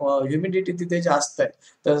एकदम ह्युमिडिटी तिथे जास्त आहे.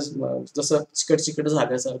 तर जसं चिकट-चिकट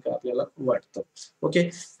झाल्यासारखं आपल्याला वाटतं. ओके.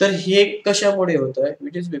 तर हे कशामुळे होतंय?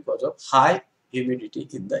 It is because of high humidity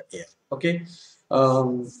in the air. Okay.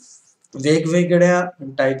 वेगवेगळ्या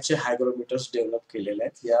टाइपचे हायग्रोमीटर्स डेव्हलप केलेले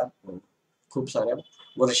आहेत या खूप साऱ्या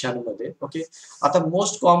वर्षांमध्ये. ओके. आता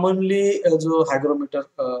मोस्ट कॉमनली जो हायग्रोमीटर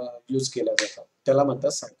यूज केला जातो त्याला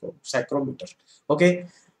म्हणतात सायक्रोमीटर. ओके.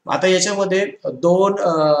 आता याच्यामध्ये दोन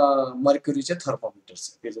मर्क्युरीचे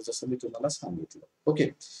थर्मोमीटर्स जसं मी तुम्हाला सांगितलं. ओके.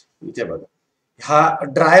 इथे बघा, हा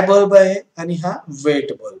ड्राय बल्ब आहे आणि हा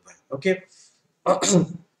वेट बल्ब आहे. ओके.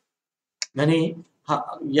 आणि हा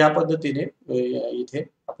या पद्धतीने इथे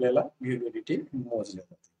आपल्याला ह्युमिडिटी मोजल्या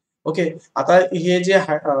जाते. ओके. आता हे जे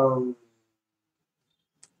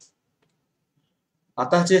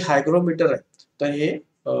आता जे हायग्रोमीटर आहे, तर हे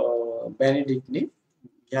बेनेडिक्टनी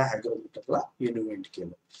या हायग्रोमीटरला इन्व्हेंट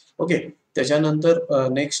केलं. ओके. त्याच्यानंतर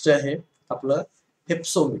नेक्स्ट आहे आपलं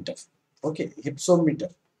हिप्सोमीटर. ओके. हिप्सोमीटर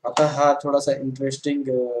आता हा थोडासा इंटरेस्टिंग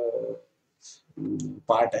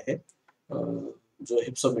पार्ट आहे, जो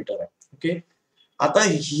हिप्सोमीटर आहे. ओके. आता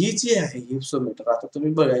ही जी आहे हिप्सोमीटर, आता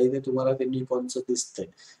तुम्ही बघा इथे तुम्हाला ते निकॉनचं दिसतंय.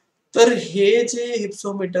 तर हे जे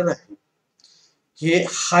हिप्सोमीटर आहे, हे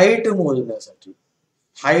हाईट मोजण्यासाठी,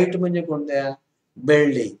 हाईट म्हणजे कोणत्या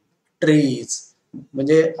बिल्डिंग, ट्रीज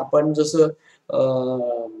म्हणजे आपण जसं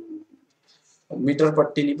मीटर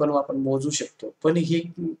पट्टीने पण आपण मोजू शकतो. पण हे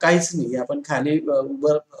काहीच नाही. आपण खाली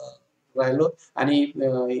उभं राहिलो आणि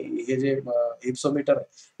हे जे हिप्सोमीटर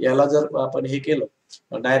आहे याला जर आपण हे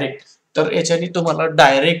केलं डायरेक्ट, तर याच्याने तुम्हाला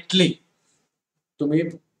डायरेक्टली तुम्ही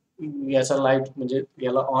याचा लाईट म्हणजे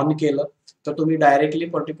याला ऑन केलं तर तुम्ही डायरेक्टली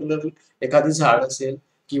पर्टिक्युलर एखादी झाड असेल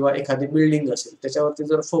किंवा एखादी बिल्डिंग असेल त्याच्यावरती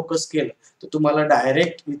जर फोकस केलं तर तुम्हाला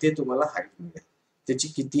डायरेक्ट इथे तुम्हाला हाईट मिळेल. त्याची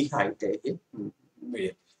किती हाईट आहे हे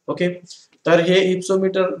मिळेल. ओके. तर हे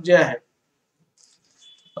हिप्सोमीटर जे आहे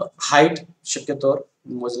हाईट शक्यतोवर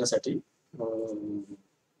मोजण्यासाठी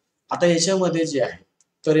आता याच्यामध्ये जे आहे,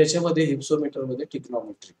 तर याच्यामध्ये हिप्सोमीटरमध्ये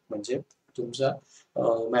टिग्नॉमेट्री म्हणजे तुमचा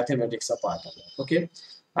मॅथेमॅटिक्सचा पार्ट आला. ओके.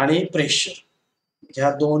 आणि प्रेशर ह्या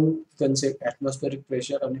दोन कन्सेप्ट ऍटमॉस्फेरिक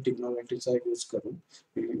प्रेशर आणि टिग्नोमेट्रीचा यूज करून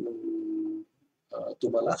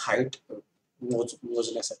तुम्हाला हाईट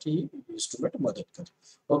मोजण्यासाठी इन्स्ट्रुमेंट मदत करेल.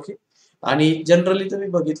 ओके. आणि जनरली तुम्ही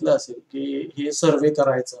बघितलं असेल की हे सर्वे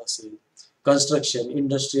करायचं असेल कन्स्ट्रक्शन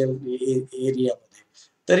इंडस्ट्रियल एरियामध्ये,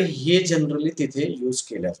 तर हे जनरली तिथे यूज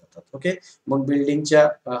केल्या जातात. ओके. मग बिल्डिंगच्या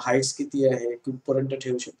हाईट्स किती आहे, कुठपर्यंत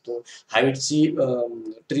ठेवू शकतो, हाईटची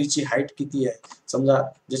ट्रीची हाईट किती आहे. समजा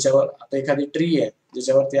ज्याच्यावर आता एखादी ट्री आहे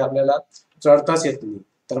ज्याच्यावरती आपल्याला चढताच येत नाही,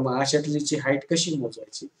 तर मग अशा ट्रीची हाईट कशी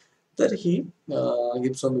मोजायची, तर ही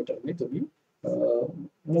हिप्सोमीटरने तुम्ही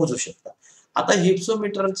मोजू शकता. आता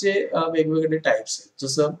हिप्सोमीटरचे वेगवेगळे टाइप्स आहेत,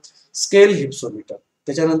 जसं स्केल हिप्सोमीटर,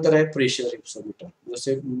 त्याच्यानंतर आहे प्रेशर हिप्सोमीटर.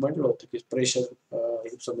 जसे म्हटलं होतं की प्रेशर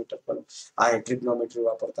हिप्सोमीटर पण आहे, ट्रिग्नोमेट्री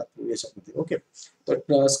वापरतात याच्यामध्ये. ओके.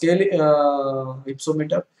 तर स्केल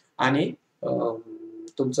हिप्सोमीटर आणि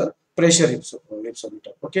तुमचं प्रेशर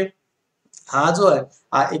हिप्सोमीटर. ओके. हा जो आहे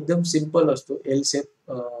हा एकदम सिंपल असतो, एल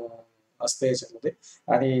शेप असते याच्यामध्ये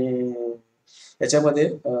आणि याच्यामध्ये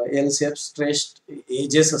एल शेप स्ट्रेस्ड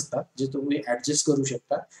एजेस असतात जे तुम्ही ऍडजस्ट करू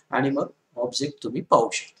शकता आणि मग ऑब्जेक्ट तुम्ही पाहू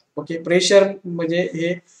शकता. ओके. प्रेशर म्हणजे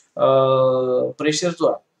हे प्रेशर जो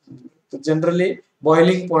आहे जनरली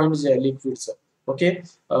बॉइलिंग पॉइंट जे आहे लिक्विडचं. ओके.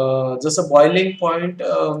 जसं बॉइलिंग पॉइंट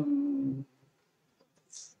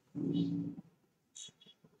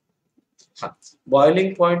हा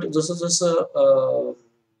बॉइलिंग पॉइंट जसं जसं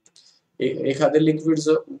एखाद्या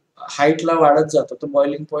लिक्विडचं हाईटला वाढत जातं तर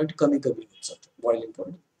बॉइलिंग पॉइंट कमी कमी होत जातं. बॉइलिंग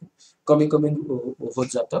पॉइंट कमी कमी होत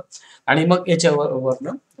जातं आणि मग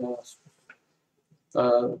याच्यावरनं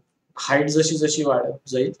हाईट जशी जशी वाढत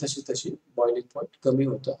जाईल तशी तशी बॉइलिंग पॉइंट कमी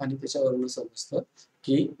होतं आणि त्याच्यावरनं समजतं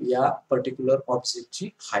की या पर्टिक्युलर ऑब्जेक्टची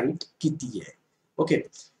हाईट किती आहे. ओके.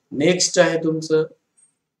 नेक्स्ट आहे तुमचं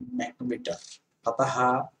मॅक्रोमीटर. आता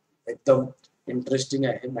हा एकदम इंटरेस्टिंग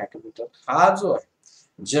आहे मॅक्रोमीटर. हा जो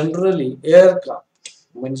आहे जनरली एअरक्राफ्ट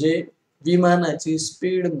म्हणजे विमानाची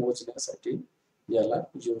स्पीड मोजण्यासाठी याला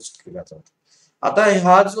यूज केला जातो. आता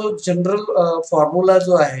हा जो जनरल फॉर्म्युला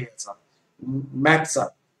जो आहे याचा मॅथचा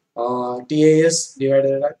TAS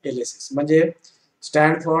डिवायडेड बाय LSS म्हणजे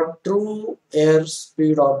stand for true air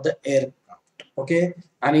speed of the aircraft. Okay.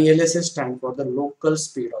 आणि LSS stand for the local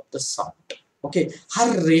speed of the sound. Okay. हा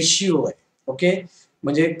रेशिओ आहे. ओके.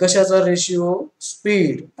 म्हणजे कशाचा रेशिओ?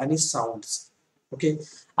 स्पीड आणि साऊंड. ओके.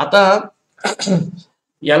 आता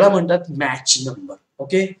याला म्हणतात मॅच नंबर.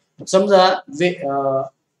 ओके. समजा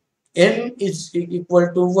n इज इक्वल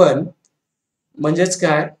टू 1 म्हणजेच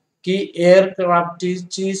काय की एअरक्राफ्टची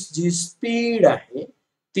जी स्पीड आहे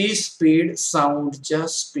ती स्पीड साऊंडच्या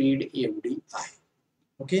स्पीड एवढी आहे.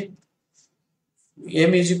 Okay.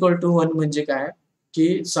 m is equal to 1 म्हणजे काय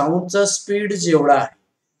की साऊंडचा स्पीड जेवढा आहे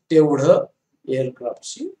तेवढं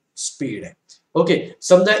एअरक्राफ्टची स्पीड आहे. ओके.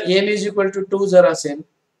 समजा m इज इक्वल टू 2 जर असेल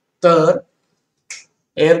तर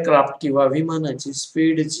एअरक्राफ्ट किंवा विमानाची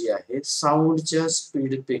स्पीड जी आहे साऊंडच्या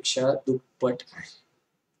स्पीड पेक्षा दुप्पट आहे.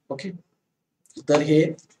 ओके. तर हे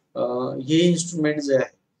इन्स्ट्रुमेंट जे आहे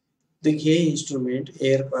तर हे इन्स्ट्रुमेंट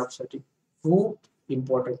एअरक्राफ्ट साठी खूप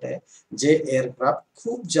इम्पॉर्टंट आहे, जे एअरक्राफ्ट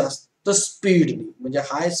खूप जास्त स्पीडनी म्हणजे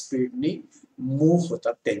हाय स्पीडनी मूव्ह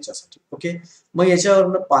होतात त्यांच्यासाठी. ओके. मग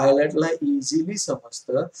याच्यावरनं पायलटला इझिली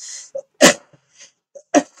समजतं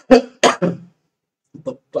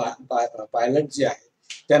पायलट जे आहे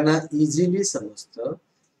त्यांना इझिली समजतं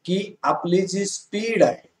की आपली जी स्पीड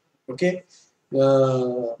आहे ओके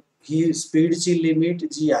ही स्पीडची लिमिट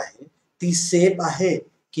जी आहे ती सेफ आहे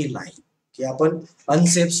की नाही, की आपण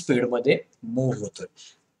अनसेफ स्पीड मध्ये मूव्ह होतोय.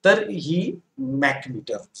 तर ही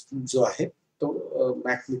मॅकमीटर जो आहे तो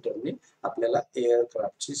मॅकमीटरने आपल्याला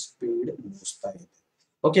एअरक्राफ्टची स्पीड मोजता येते.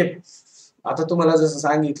 ओके. आता तुम्हाला जसं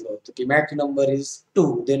सांगितलं होतं की Mac number is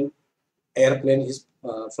 2 then airplane is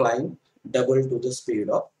flying double two the speed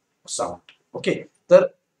of sound. Okay. तर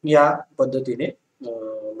या पद्धतीने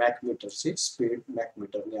मॅकमीटरची स्पीड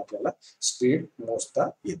मॅकमीटरने आपल्याला स्पीड मोजता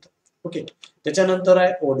येतं. ओके. त्याच्यानंतर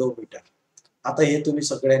आहे ओडोमीटर. आता हे तुम्ही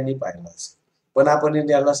सगळ्यांनी पाहिलं असेल पण आपण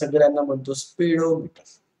याला सगळ्यांना म्हणतो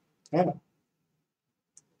स्पीडोमीटर है ना.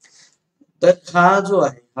 तर हा जो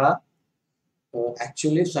आहे हा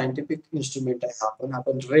ऍक्च्युअली सायंटिफिक इन्स्ट्रुमेंट आहे. हा पण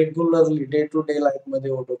आपण regularly day to day life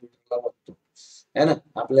मध्ये ओडोमीटरला बघतो है ना.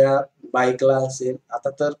 आपल्या बाईकला असेल आता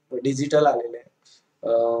तर डिजिटल आलेले आहे,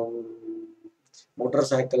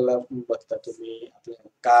 मोटरसायकलला बघता तुम्ही, आपल्या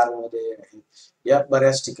कार मध्ये आहे, या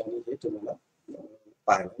बऱ्याच ठिकाणी हे तुम्हाला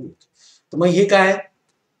पाहायला मिळतं. तर मग हे काय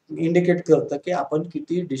इंडिकेट करतं की आपण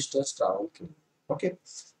किती डिस्टन्स ट्रॅव्हल केलं. ओके.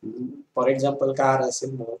 फॉर एक्झाम्पल कार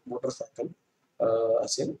असेल, मोटरसायकल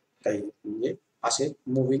असेल, काही म्हणजे असे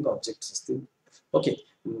मुव्हिंग ऑब्जेक्ट असतील. ओके.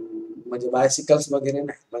 म्हणजे बायसिकल्स वगैरे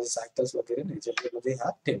नाही, म्हणजे सायकल्स वगैरे नाही, ज्याच्यामध्ये हा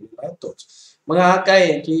ठेवलेला आहे तोच. मग हा काय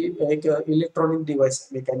आहे की एक इलेक्ट्रॉनिक डिव्हाइस,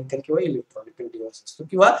 मेकॅनिकल किंवा इलेक्ट्रॉनिकल डिव्हाइस असतो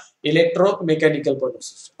किंवा इलेक्ट्रो मेकॅनिकल पण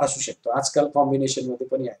असू शकतो. आजकाल कॉम्बिनेशन मध्ये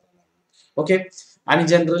पण यायला लागलं. ओके. आणि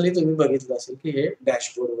जनरली तुम्ही बघितलं असेल की हे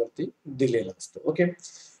डॅशबोर्ड वरती दिलेलं असतं. ओके.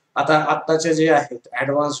 आता आत्ताचे जे आहेत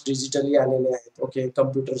ऍडव्हान्स डिजिटली आलेले आहेत. ओके.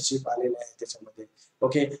 कम्प्युटर चिप आलेले आहेत त्याच्यामध्ये.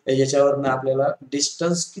 ओके. याच्यावरनं आपल्याला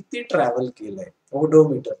डिस्टन्स किती ट्रॅव्हल केलंय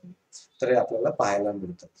ओडोमीटरने तर आपल्याला पाहायला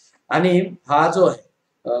मिळतं. आणि हा जो आहे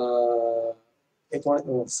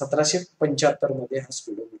 1775 मध्ये हा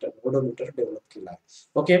स्पीडोमीटर ओडोमीटर डेव्हलप केला आहे.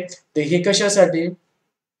 ओके. तर हे कशासाठी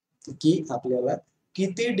की आपल्याला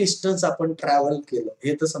किती डिस्टन्स आपण ट्रॅव्हल केलं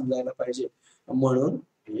हे तर समजायला पाहिजे, म्हणून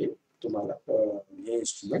हे तुम्हाला हे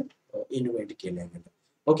इन्स्ट्रुमेंट इन्व्हेंट केलं गेलं.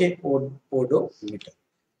 ओके. ओडोमीटर.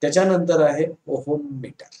 त्याच्यानंतर आहे ओहोम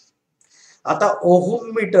मीटर. आता ओहोम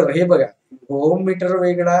मीटर हे बघा, ओहोम मीटर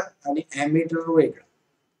वेगळा आणि ॲमीटर वेगळा.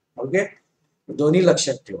 ओके. दोन्ही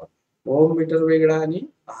लक्षात ठेवा. ओहोम मीटर वेगळा आणि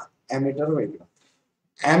ॲमीटर वेगळा.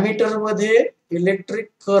 ॲमीटर मध्ये electric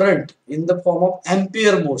current in the form of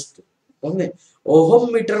ampere मोजतो. ओके.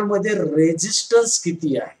 ओहोम मीटर मध्ये रेजिस्टन्स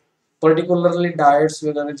किती आहे, पर्टिक्युलरली डायोड्स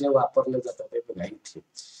वगैरे जे वापरले जातात ते बघा इथे.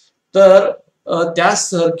 तर त्या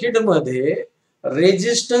सर्किट मध्ये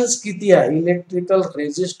रेजिस्टन्स किती आहे, इलेक्ट्रिकल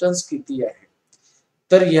रेजिस्टन्स किती आहे,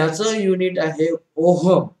 तर याचं युनिट आहे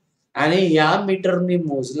ओहम आणि या मीटरने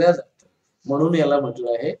मोजल्या जातं, म्हणून याला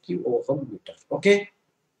म्हटलं आहे की ओहम मीटर. ओके.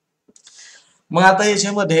 मग आता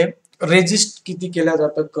याच्यामध्ये रेजिस्ट किती केल्या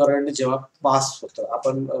जातं, करंट जेव्हा पास होतं.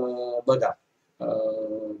 आपण बघा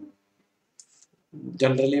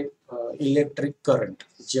जनरली इलेक्ट्रिक करंट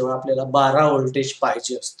जेव्हा आपल्याला 12 व्होल्टेज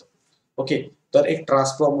पाहिजे असतं. ओके. तर एक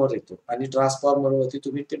ट्रान्सफॉर्मर येतो आणि ट्रान्सफॉर्मर वरती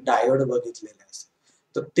तुम्ही ते डायोड बघितलेले असतात.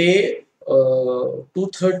 तर ते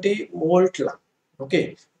 230 व्होल्टला ओके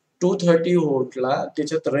 230 व्होल्टला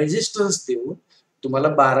त्याच्यात रेजिस्टन्स देऊन तुम्हाला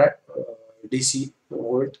 12 DC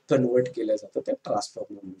व्होल्ट कन्वर्ट केलं जातं त्या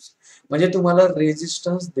ट्रान्सफॉर्मर. म्हणजे तुम्हाला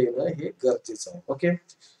रेजिस्टन्स देणं हे गरजेचं आहे. Okay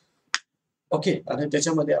okay. आणि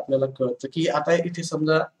त्याच्यामध्ये आपल्याला कळतं की आता इथे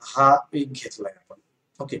समजा हा एक घेतलाय आपण.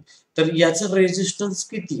 ओके. तर याचं रेजिस्टन्स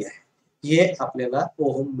किती आहे हे आपल्याला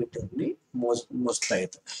ओहम मीटरने मोजता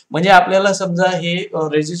येतं. म्हणजे आपल्याला समजा हे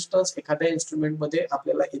रेजिस्टन्स एखाद्या इन्स्ट्रुमेंट मध्ये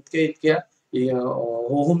आपल्याला इतक्या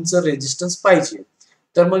ओहमचं रेजिस्टन्स पाहिजे,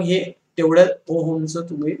 तर मग हे तेवढ्या ओहमचं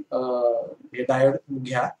तुम्ही हे डायोड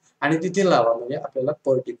घ्या आणि तिथे लावा, म्हणजे आपल्याला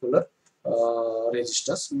पर्टिक्युलर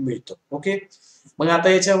रेजिस्टन्स मिळतो. ओके. मग आता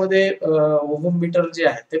याच्यामध्ये ओहम मीटर जे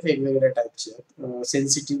आहेत ते वेगवेगळ्या टाईपचे आहेत.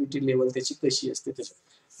 सेन्सिटिव्हिटी लेवल त्याची कशी असते त्याच्यात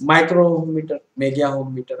micro ohm metre, mega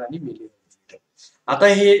ohm metre आणि मिली ओहम मीटर. आता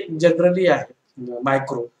हे जनरली आहे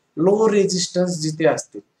मायक्रो, लो रेजिस्टन्स जिथे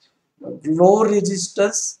असते, लो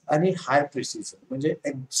रेजिस्टन्स आणि हाय प्रिसिजन म्हणजे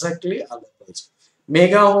एक्झॅक्टली आलं पाहिजे.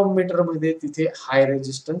 मेगा ओहम मीटर मध्ये तिथे हाय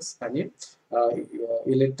रेजिस्टन्स आणि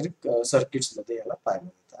इलेक्ट्रिक सर्किट्स मध्ये याला पाहायला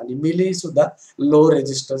मिळतं. आणि मिली सुद्धा low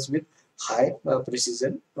resistance with high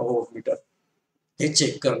precision ohm metre हे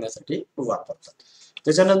चेक करण्यासाठी वापरतात.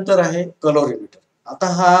 त्याच्यानंतर आहे कलोरीमीटर. आता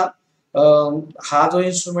हा जो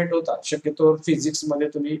इन्स्ट्रुमेंट होता शक्यतो फिजिक्स मध्ये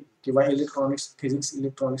तुम्ही किंवा फिजिक्स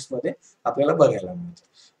इलेक्ट्रॉनिक्स मध्ये आपल्याला बघायला मिळतो.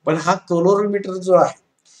 पण हा कलोरीमीटर जो आहे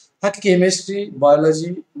हा केमिस्ट्री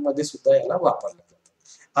बायोलॉजी मध्ये सुद्धा याला वापरला जातो.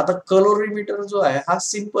 आता कलोरीमीटर जो आहे हा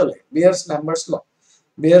सिंपल आहे, बियर्स लॅम्बर्ट्स लॉ.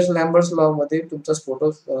 बियर्स लॅम्बर्ट्स लॉ मध्ये तुमचा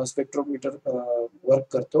स्पेक्ट्रोमीटर वर्क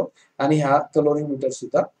करतो आणि हा कलोरीमीटर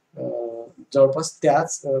सुद्धा जवळपास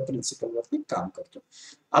त्याच प्रिन्सिपलवरती काम करतो.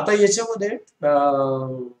 आता याच्यामध्ये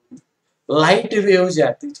लाईट वेव्ह जे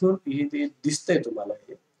आहे तिथून हे दिसतंय तुम्हाला,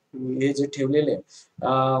 हे जे ठेवलेले आहे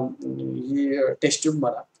टेस्ट ट्यूब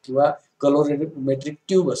म्हणा किंवा कलोरीमेट्रिक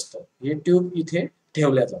ट्यूब असतं, हे ट्यूब इथे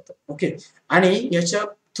ठेवल्या जातं. ओके. आणि याच्या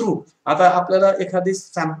थ्रू आता आपल्याला एखादी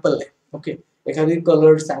सॅम्पल आहे, ओके, एखादी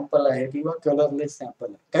कलर्ड सॅम्पल आहे किंवा कलरलेस सॅम्पल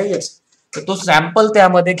आहे, काही असं, तर तो सॅम्पल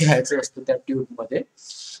त्यामध्ये घ्यायचा असतो त्या ट्यूब मध्ये.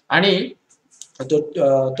 आणि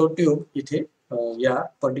तो ट्यूब इथे या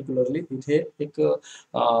पर्टिक्युलरली इथे एक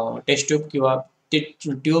टेस्ट ट्यूब किंवा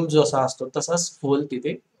ट्यूब जसा असतो तसाच होल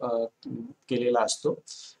तिथे केलेला असतो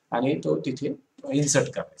आणि तो तिथे इन्सर्ट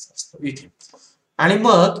करायचा असतो इथे. आणि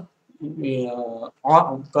मग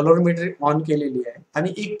कलोरीमेट्री ऑन केलेली आहे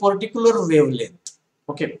आणि एक पर्टिक्युलर वेव्हलेंथ,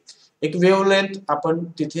 ओके, एक वेव्हलेंथ आपण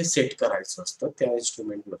तिथे सेट करायचं असतं त्या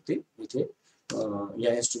इन्स्ट्रुमेंट वरती. इथे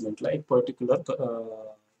या इन्स्ट्रुमेंटला एक पर्टिक्युलर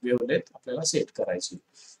वेव्हलेंथ आपल्याला सेट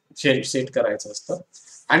करायचं असतं.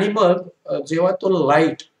 आणि मग जेव्हा तो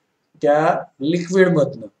लाईट त्या लिक्विड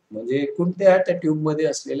मधनं म्हणजे कोणत्या त्या ट्यूब मध्ये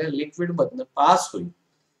असलेल्या लिक्विड मधनं पास होईल,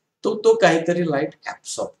 तो काहीतरी लाईट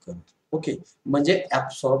ऍब्सॉर्ब करतो. ओके. म्हणजे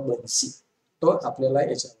ऍब्सॉर्बन्सी, तो आपल्याला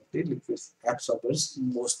याच्यावरती लिक्विड ऍब्सॉर्बन्स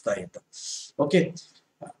मोजता येतं. ओके.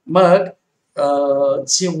 मग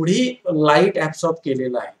जेवढी लाईट ऍब्सॉर्ब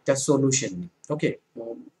केलेला आहे त्या सोल्युशनने, ओके,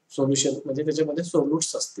 सोल्युशन म्हणजे त्याच्यामध्ये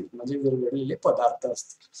सोल्युट्स असतील म्हणजे विरघळलेले पदार्थ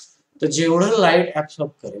असतील, तर जेवढं लाईट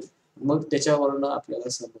ऍब्सॉर्ब करेल मग त्याच्यावरनं आपल्याला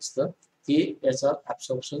समजतं की याचा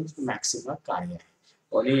ऍब्सॉर्प्शन मॅक्सिमा काय आहे.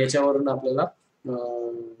 आणि याच्यावरून आपल्याला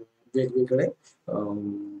वेगवेगळे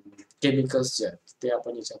केमिकल्स जे आहेत ते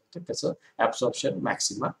आपण याच्यामध्ये त्याचं ऍब्सॉर्प्शन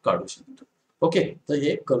मॅक्सिमा काढू शकतो. ओके. तर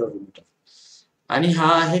हे कलोरीमीटर. आणि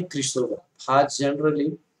हा आहे क्रिस्टोग्राफ. हा जनरली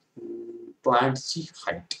प्लांटची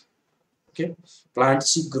हाईट, ओके,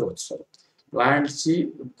 प्लांटची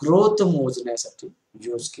ग्रोथ मोजण्यासाठी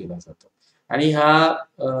यूज केला जातो. आणि हा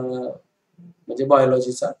म्हणजे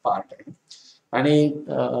बायोलॉजीचा पार्ट आहे. आणि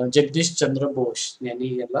जगदीश चंद्र बोस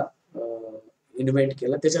यांनी याला इन्व्हेंट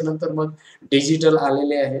केलं. त्याच्यानंतर मग डिजिटल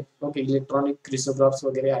आलेले आहेत, ओके, इलेक्ट्रॉनिक क्रिसोग्राफ्स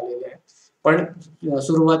वगैरे आलेले आहेत. पण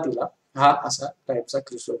सुरुवातीला हा असा टाईपचा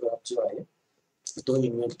क्रिसोग्राफ जो आहे तो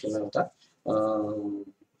इन्व्हेंट केला होता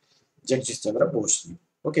जगदीशचंद्र बोसने.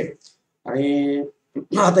 ओके. आणि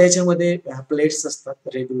आता याच्यामध्ये प्लेट्स असतात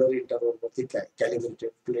रेग्युलर इंटरव्हलवरती, कॅलिब्रेटेड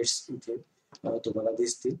प्लेट्स इथे तुम्हाला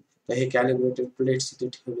दिसतील. तर हे कॅलिब्रेटेड प्लेट्स इथे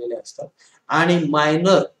ठेवलेले असतात. आणि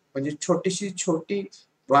मायनर म्हणजे छोटी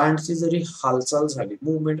प्लांटची जरी हालचाल झाली,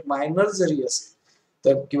 मुवमेंट मायनर जरी असेल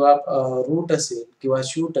तर, किंवा रूट असेल किंवा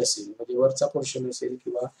शूट असेल म्हणजे वरचा पोर्शन असेल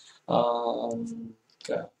किंवा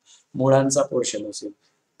मुळांचा पोर्शन असेल,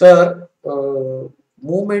 तर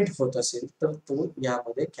मुवमेंट होत असेल तर तो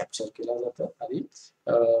यामध्ये कॅप्चर केला जातो आणि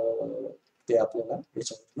ते आपल्याला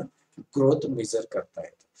याच्यावरनं ग्रोथ मेजर करता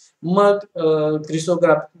येतं. मग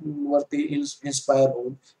क्रिसोग्राफ वरती इन्स्पायर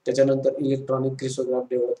होऊन त्याच्यानंतर इलेक्ट्रॉनिक क्रिसोग्राफ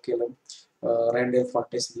डेव्हलप केलं रँडेल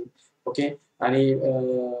फॉन्टेसनी. ओके. आणि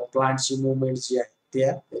प्लांटची मुवमेंट जी आहे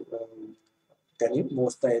त्या त्यांनी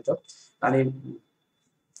मोजता येतं. आणि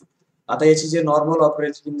आता याची जे नॉर्मल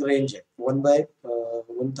ऑपरेटिंग रेंज आहे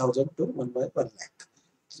 1000 to 1/1 lakh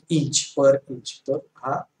inch per inch. तर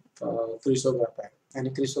हा क्रिसोग्राफ आहे आणि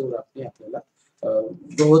क्रिसोग्राफने आपल्याला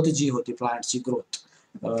ग्रोथ जी होती प्लांटची ग्रोथ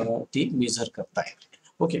ती मेजर करता येते.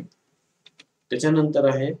 ओके, त्याच्यानंतर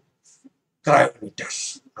आहे क्रायोमीटर.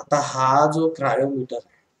 आता हा जो क्रायोमीटर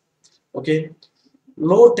आहे, okay,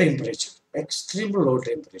 low temperature, extreme low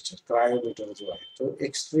temperature cryometer जो आहे तो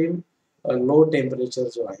एक्स्ट्रीम लो टेम्परेचर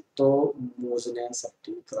जो आहे तो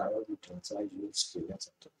मोजण्यासाठी क्रायोमीटरचा यूज केला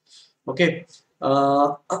जातो. ओके,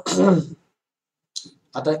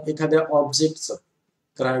 आता एखाद्या ऑब्जेक्टचं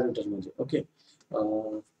क्रायोमीटर म्हणजे ओके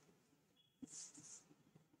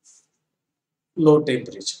लो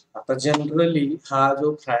टेम्परेचर. आता जनरली हा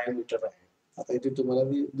जो क्रायोमीटर आहे, आता इथे तुम्हाला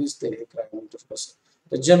दिसते हे क्रायोमीटर कसं,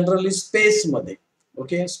 तर जनरली स्पेसमध्ये,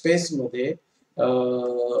 ओके, स्पेसमध्ये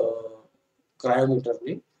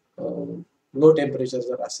क्रायोमीटरने लो टेम्परेचर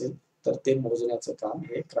जर असेल तर ते मोजण्याचं काम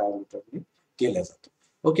हे क्रायोमीटरने केलं जातं.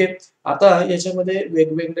 ओके, आता याच्यामध्ये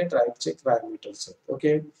वेगवेगळे टाईपचे क्रायोमीटर्स आहेत.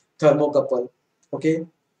 ओके, थर्मोकपल, ओके,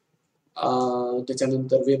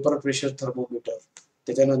 त्याच्यानंतर वेपर प्रेशर थर्मोमीटर,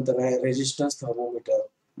 त्याच्यानंतर आहे resistance thermometer,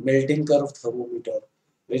 melting curve thermometer,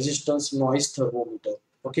 resistance noise thermometer,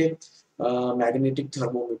 okay, magnetic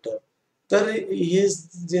thermometer. तर हे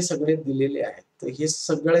जे सगळे दिलेले आहेत, तर हे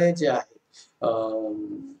सगळे जे आहे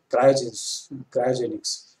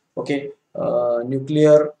cryogenics, okay,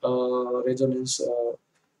 nuclear resonance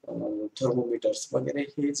thermometers वगैरे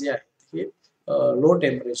हे जे आहेत हे लो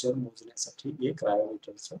टेम्परेचर मोजण्यासाठी हे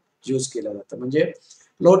क्रायोमीटरचा यूज केलं जातं. म्हणजे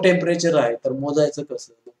लो टेम्परेचर आहे तर मोजायचं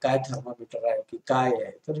कसं, काय थर्मोमीटर आहे की काय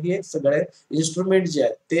आहे, तर हे सगळे इन्स्ट्रुमेंट जे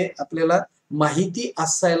आहेत ते आपल्याला माहिती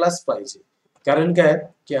असायलाच पाहिजे. कारण काय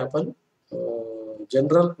की आपण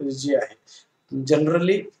जनरल जे आहे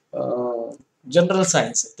जनरली जनरल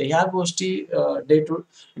सायन्स आहे, तर ह्या गोष्टी डे टू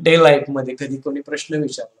डे लाईफ मध्ये कधी कोणी प्रश्न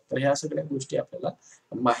विचारला तर ह्या सगळ्या गोष्टी आपल्याला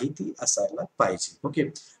माहिती असायला पाहिजे. ओके,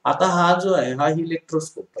 आता हा जो आहे हा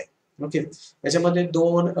इलेक्ट्रोस्कोप आहे. ओके, याच्यामध्ये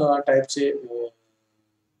दोन टाईपचे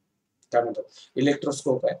काय म्हणतात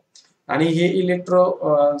इलेक्ट्रोस्कोप आहे आणि हे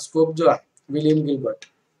इलेक्ट्रोस्कोप जो आहे विलियम गिल्बर्ट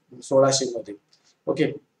 1600 मध्ये,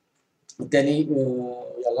 ओके, त्यांनी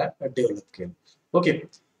याला डेव्हलप केलं. ओके,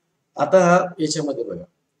 आता याच्यामध्ये बघा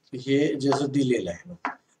हे जसं दिलेलं आहे,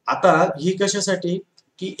 आता ही कशासाठी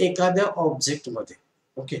की एखाद्या ऑब्जेक्ट मध्ये,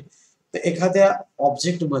 ओके, तर एखाद्या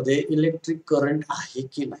ऑब्जेक्ट मध्ये इलेक्ट्रिक करंट आहे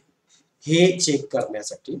की नाही हे चेक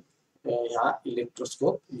करण्यासाठी हा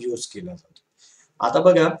इलेक्ट्रोस्कोप यूज केला जातो. आता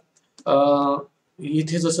बघा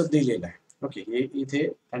इथे जसं दिलेलं आहे, ओके, हे इथे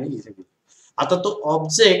आणि इथे दिलं. आता तो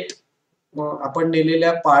ऑब्जेक्ट आपण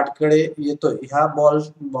नेलेल्या पार्टकडे येतोय, ह्या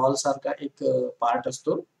बॉल सारखा एक पार्ट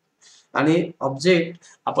असतो आणि ऑब्जेक्ट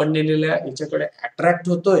आपण नेलेल्या याच्याकडे अट्रॅक्ट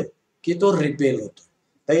होतोय की तो रिपेल होतोय.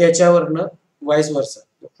 तर याच्यावरनं वाईस वर्सा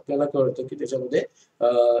आपल्याला कळतं की त्याच्यामध्ये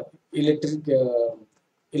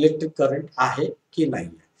इलेक्ट्रिक करंट आहे की नाही.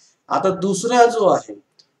 आता दुसरा जो आहे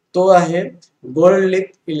तो आहे गोल्ड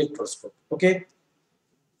लिप इलेक्ट्रोस्कोप. ओके,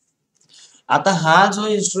 आता हा जो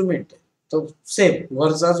इन्स्ट्रुमेंट आहे तो सेम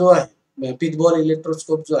वरचा जो आहे पिथबॉल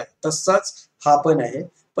इलेक्ट्रोस्कोप जो आहे तसाच हा पण आहे,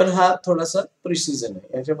 पण हा थोडासा प्रिसिजन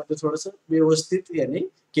आहे, याच्यामध्ये थोडस व्यवस्थित याने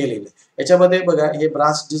केलेलं आहे. याच्यामध्ये बघा हे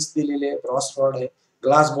ब्रास डिस्क दिलेले आहे, ब्रॉस रॉड आहे,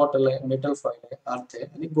 ग्लास बॉटल आहे, मेटल फॉईल आहे, अर्थ आहे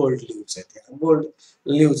आणि गोल्ड लिव्ज आहेत, गोल्ड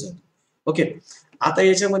लिव्ज आहेत. ओके, आता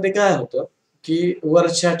याच्यामध्ये काय होतं की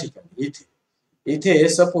वरच्या ठिकाणी इथे इथे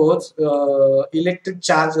सपोज इलेक्ट्रिक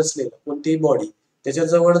चार्ज असलेलं कोणतीही बॉडी त्याच्या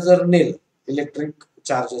जवळ जर नेलं इलेक्ट्रिक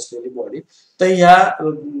चार्ज असलेली बॉडी, तर ह्या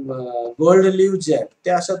गोल्ड लिव्ह जे आहेत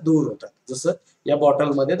त्या अशा दूर होतात, जसं या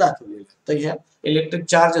बॉटलमध्ये दाखवलेलं. तर ह्या इलेक्ट्रिक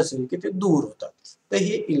चार्ज असेल की ते दूर होतात. तर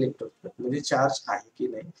हे इलेक्ट्रोस्कोप म्हणजे चार्ज आहे की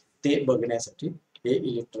नाही ते बघण्यासाठी हे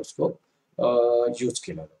इलेक्ट्रोस्कोप यूज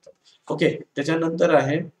केला जातो. ओके, त्याच्यानंतर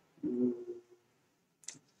आहे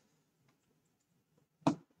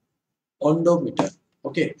ओंडोमीटर.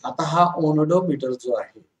 ओके, आता हा ओनोडोमीटर जो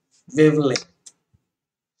आहे वेवलेंथ,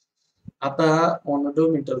 आता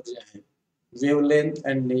ओनोडोमीटर जे आहे wavelength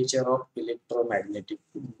and nature of electromagnetic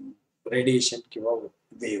radiation किंवा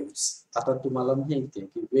वेव्स. आता तुम्हाला माहिती आहे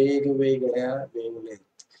की वेगवेगळ्या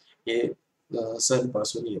वेवलेंथ हे सन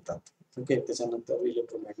पासून येतात. ओके, त्याच्यानंतर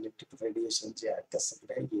इलेक्ट्रोमॅग्नेटिक रेडिएशन जे आहे त्या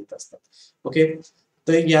सगळ्या येत असतात. ओके,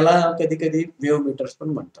 तर याला कधी कधी वेव्ह मीटर्स पण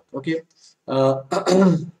म्हणतात. ओके,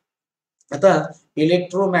 आता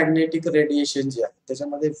इलेक्ट्रोमॅग्नेटिक रेडिएशन जे आहे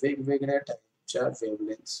त्याच्यामध्ये वेगवेगळ्या टाईपच्या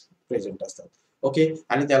वेवलेंथ प्रेझेंट असतात. ओके,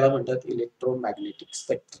 आणि त्याला म्हणतात इलेक्ट्रोमॅग्नेटिक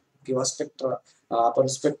स्पेक्ट्रम किंवा स्पेक्ट्रा. आपण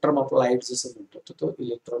स्पेक्ट्रम ऑफ लाईट जसं म्हणतो तर तो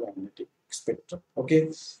इलेक्ट्रोमॅग्नेटिक स्पेक्ट्रम. ओके,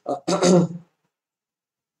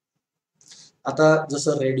 आता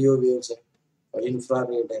जसं रेडिओ वेव्स आहे,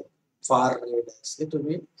 इन्फ्रारेड आहे, फार रेड हे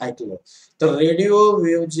तुम्ही ऐकलं. तर रेडिओ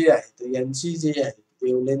वेव्ह जी आहे यांची जी आहे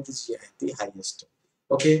वेव्हलेंथ जी आहे ती हायेस्ट.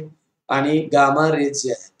 ओके. आणि गामा रेज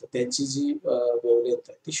जे आहे तर त्यांची जी वेव्हलेंथ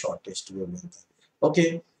आहे ती शॉर्टेस्ट वेव्हलेंथ आहे.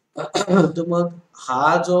 ओके. तर मग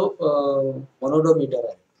हा जो मोनोडोमीटर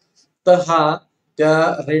आहे तर हा त्या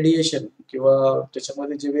रेडिएशन किंवा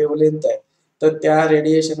त्याच्यामध्ये जी वेव्हलेंथ आहे तर त्या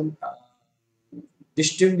रेडिएशन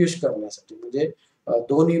डिस्टिंग्विश करण्यासाठी म्हणजे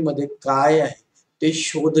दोन्हीमध्ये काय आहे ते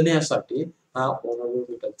शोधण्यासाठी हा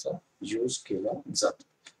ओनोमीटरचा यूज केला जातो.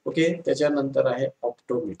 ओके. त्याच्यानंतर आहे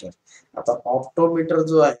ऑप्टोमीटर. आता ऑप्टोमीटर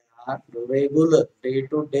जो आहे हा regular day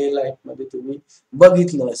to day life मध्ये तुम्ही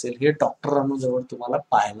बघितलं असेल, हे डॉक्टरांजवळ तुम्हाला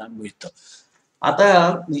पाहायला मिळतं. आता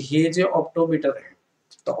हे जे ऑप्टोमीटर आहे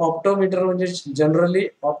तर ऑप्टोमीटर म्हणजे जनरली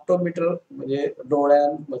ऑप्टोमीटर म्हणजे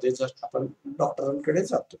डोळ्यांमध्ये जर आपण डॉक्टरांकडे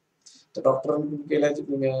जातो तर डॉक्टरांकडे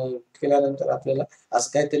केल्यानंतर आपल्याला असं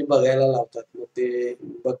काहीतरी बघायला लावतात, मग ते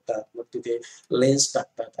बघतात, मग तिथे लेन्स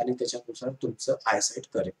टाकतात आणि त्याच्यानुसार तुमचं आयसाईट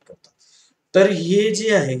करेक्ट करतात. तर हे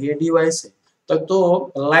जे आहे हे डिव्हाइस आहे तर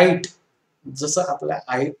तो लाईट जसं आपल्या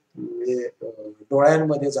म्हणजे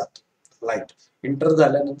डोळ्यांमध्ये जातो, लाईट इंटर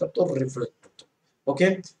झाल्यानंतर तो रिफ्लेक्ट होतो. ओके.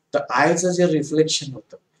 तर आयचं जे रिफ्लेक्शन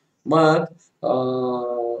होतं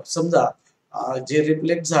मग समजा जे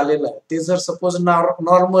रिफ्लेक्ट झालेलं आहे ते जर सपोज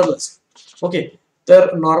नॉर्मल असेल. ओके.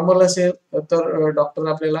 तर नॉर्मल असेल तर डॉक्टर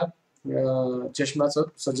आपल्याला चष्म्याचं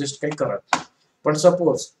सजेस्ट काही करत नाही. पण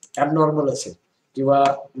सपोज ॲबनॉर्मल असेल किंवा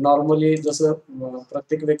नॉर्मली जसं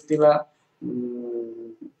प्रत्येक व्यक्तीला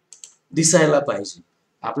दिसायला पाहिजे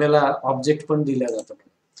आपल्याला ऑब्जेक्ट पण दिल्या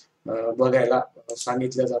जातं, बघायला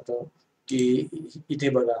सांगितलं जातं की इथे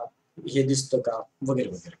बघा, हे दिसतं का वगैरे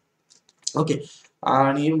वगैरे. ओके.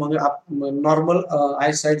 आणि मग नॉर्मल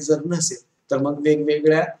आयसाईट जर नसेल तर मग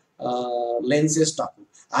वेगवेगळ्या लेन्सेस टाकून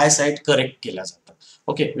आयसाईट करेक्ट केल्या जातात.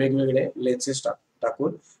 ओके. वेगवेगळे लेन्सेस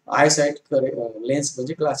टाकून आयसाईट लेन्स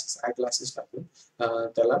म्हणजे ग्लासेस, आय ग्लासेस टाकून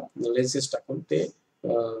त्याला लेन्सेस टाकून ते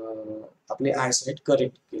आपली आयसाईट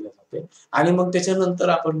करेक्ट केल्या जाते. आणि मग त्याच्यानंतर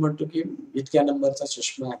आपण म्हणतो की इतक्या नंबरचा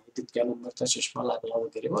चष्मा आहे, तितक्या नंबरचा चष्मा लागला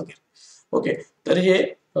वगैरे वगैरे. ओके. तर हे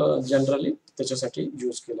जनरली त्याच्यासाठी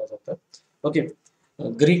यूज केलं जातं. ओके.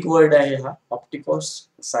 ग्रीक वर्ड आहे हा ऑप्टिकॉस,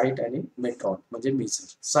 साईट आणि मेट्रॉन म्हणजे मेजर,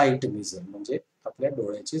 साईट मेजर म्हणजे आपल्या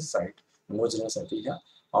डोळ्याची साईट मोजण्यासाठी ह्या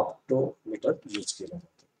ऑप्टोमीटर यूज केला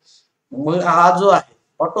जातो. मग हा जो आहे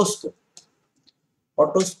ऑटोस्कोप,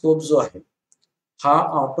 ऑटोस्कोप जो आहे हा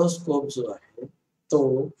ऑटोस्कोप जो आहे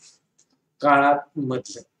तो काळात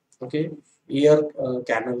मधला, ओके, इयर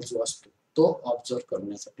कॅनल जो असतो तो ऑब्झर्व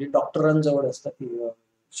करण्यासाठी डॉक्टरांजवळ असतात,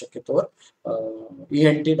 शक्यतोवर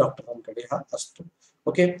ENT डॉक्टरांकडे हा असतो.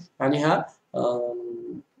 ओके. आणि हा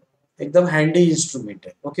एकदम हँडी इन्स्ट्रुमेंट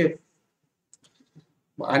आहे. ओके.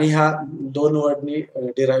 आणि हा दोन वर्डनी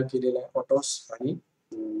डिराईव्ह केलेला आहे, ऑटोस आणि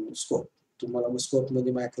स्कोप. तुम्हाला स्कोप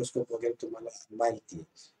मध्ये मायक्रोस्कोप वगैरे तुम्हाला माहिती आहे.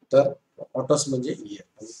 तर ऑटोस म्हणजे इयर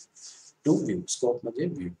आणि टू व्ह्यू, स्कोप म्हणजे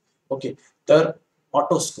व्ह्यू. ओके. तर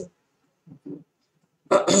ऑटोस्कोप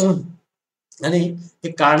आणि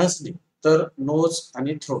हे कानच नाही तर नोज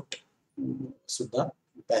आणि थ्रोट सुद्धा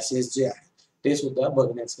पॅसेज जे आहे ते सुद्धा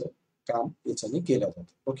बघण्याचं काम याच्याने केलं जातं.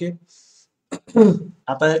 ओके.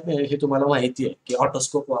 आता हे तुम्हाला माहिती आहे की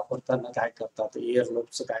ऑटोस्कोप वापरताना काय करतात, इयर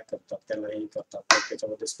लोबचं काय करतात, त्याला हे करतात,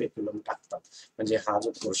 त्याच्यामध्ये स्पेक्युलम टाकतात म्हणजे हा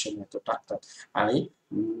जो पोर्शन आहे तो टाकतात आणि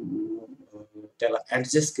त्याला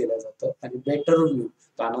ऍडजस्ट केलं जातं आणि बेटर व्ह्यू,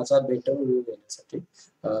 कानाचा बेटर व्ह्यू देण्यासाठी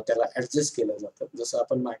त्याला ऍडजस्ट केलं जातं. जसं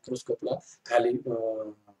आपण मायक्रोस्कोपला खाली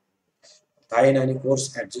फाईन आणि कोर्स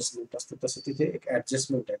ऍडजस्टमेंट असते तसं तिथे एक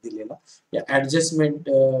ऍडजस्टमेंट आहे दिलेला. या ऍडजस्टमेंट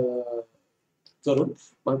करून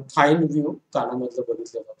मग फाईन व्ह्यू कानामधलं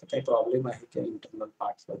बघितलं जातं, काही प्रॉब्लेम आहे का इंटरनल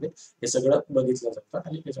पार्ट मध्ये हे सगळं बघितलं जातं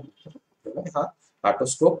आणि त्याच्यानंतर आपल्याला हा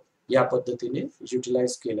ऑटोस्कोप या पद्धतीने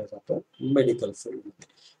युटिलाइज केलं जातं मेडिकल फील्डमध्ये.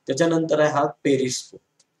 त्याच्यानंतर आहे हा पेरिस्कोप.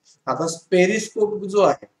 आता पेरिस्कोप जो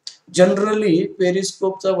आहे जनरली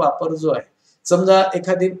पेरिस्कोपचा वापर जो आहे, समजा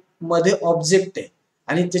एखादी मध्ये ऑब्जेक्ट आहे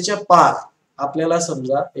आणि त्याच्या पार आपल्याला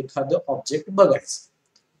समजा एखादं ऑब्जेक्ट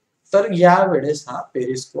बघायचं तर या वेळेस हा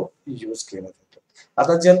पेरिस्कोप यूज केला जातो.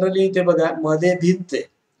 आता जनरली इथे बघा मध्ये भिंत आहे.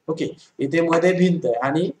 ओके. इथे मध्ये भिंत आहे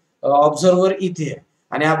आणि ऑब्झर्वर इथे आहे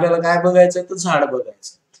आणि आपल्याला काय बघायचं तर झाड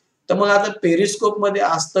बघायचं. तर मग आता पेरिस्कोप मध्ये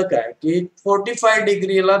असतं काय की 45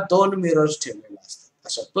 डिग्रीला दोन मिरर्स ठेवलेले असतात,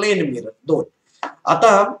 अशा प्लेन मिरर दोन.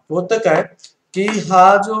 आता होतं काय की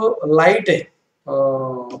हा जो लाईट आहे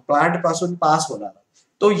प्लांट पासून पास होणारा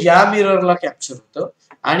तो या मिररला कॅप्चर होतं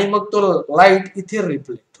आणि मग तो लाईट इथे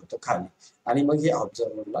रिफ्लेक्ट होतो खाली आणि मग हे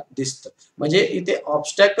ऑब्झर्वरला दिसतं. म्हणजे इथे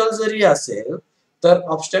ऑब्स्टॅकल जरी असेल तर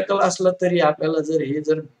ऑब्स्टॅकल असलं तरी आपल्याला जर हे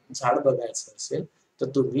जर झाड बघायचं असेल तर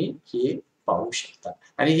तुम्ही हे पाहू शकता.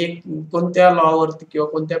 आणि हे कोणत्या लॉवरती किंवा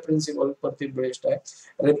कोणत्या प्रिन्सिपल वरती बेस्ड आहे?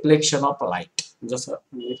 Reflection of light. जसं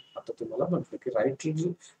मी आता तुम्हाला म्हटलं की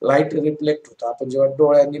लाईट रिफ्लेक्ट होतं. आपण जेव्हा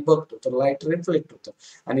डोळ्यांनी बघतो तर लाईट रिफ्लेक्ट होतं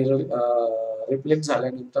आणि रिफ्लेक्ट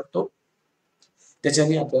झाल्यानंतर तो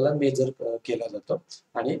त्याच्याने आपल्याला मेजर केला जातो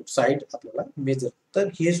आणि साईट आपल्याला मेजर. तर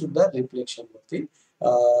हे सुद्धा रिफ्लेक्शन वरती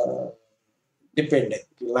डिपेंड आहे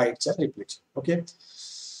की लाईटच्या रिफ्लेक्शन. ओके.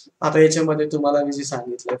 आता याच्यामध्ये तुम्हाला मी जे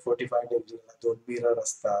सांगितलंय 45 डिग्रीला 2 मिरर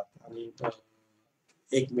असतात आणि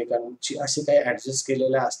एकमेकांची असे काही ऍडजस्ट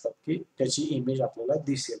केलेल्या असतात की त्याची इमेज आपल्याला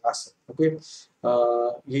दिसेल असं. ओके.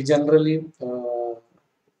 हे जनरली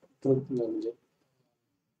म्हणजे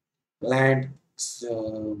land,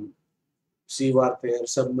 C warfare,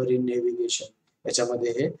 submarine navigation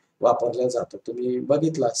याच्यामध्ये हे वापरलं जातं. तुम्ही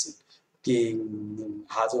बघितलं असेल की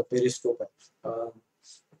हा जो पेरिस्कोप आहे,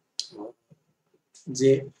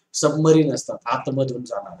 जे सबमरीन असतात आतमधून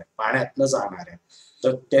जाणाऱ्या, पाण्यातनं जाणाऱ्या,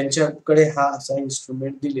 तर त्यांच्याकडे हा असा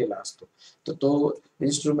इन्स्ट्रुमेंट दिलेला असतो. तर तो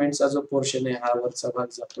इन्स्ट्रुमेंटचा जो पोर्शन आहे हा वरचा भाग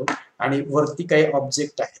जातो आणि वरती काही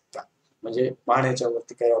ऑब्जेक्ट आहेत का, म्हणजे पाण्याच्या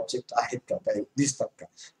वरती काही ऑब्जेक्ट आहेत का, काही दिसतात का,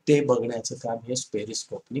 ते बघण्याचं काम हे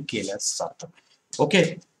पेरिस्कोपनी केलं जातं. ओके.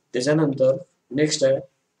 त्याच्यानंतर नेक्स्ट आहे,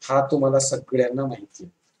 हा तुम्हाला सगळ्यांना माहिती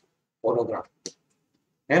आहे, फोनोग्राफ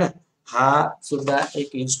है ना. हा सुद्धा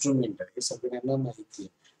एक इन्स्ट्रुमेंट आहे, हे सगळ्यांना माहिती आहे.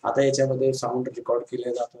 आता याच्यामध्ये साऊंड रेकॉर्ड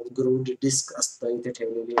केले जातात. ग्रूव्ड डिस्क असतं इथे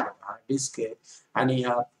ठेवलेली, हा डिस्क आहे आणि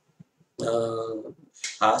हा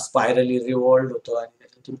स्पायरली रिव्हॉल्ड होतो आणि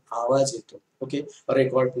त्याच्यातून आवाज येतो. ओके.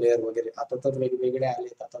 रेकॉर्ड प्लेअर वगैरे आता तर वेगवेगळे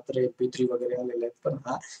आलेत, आता तर MP3 वगैरे आलेले आहेत, पण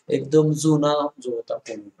हा एकदम जुना जो होता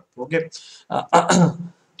फोनोग्राफ. ओके.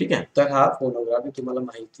 ठीक आहे. तर हा फोनोग्राफ तुम्हाला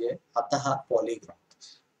माहिती आहे. आता हा पॉलिग्राफ.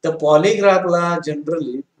 तर पॉलिग्राफला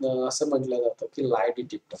जनरली असं म्हटलं जातं की लाय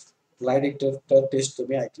डिटेक्टर. लाय डिटेक्टर टेस्ट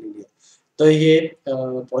तुम्ही ऐकलेली आहे. तर हे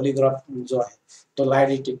पॉलिग्राफ जो आहे तो लाय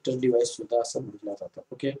डिटेक्टर डिव्हाइस सुद्धा असं म्हटलं जातं.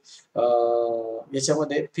 ओके.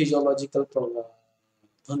 याच्यामध्ये फिजिओलॉजिकल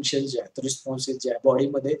फंक्शन जे आहेत, रिस्पॉन्सेस जे आहे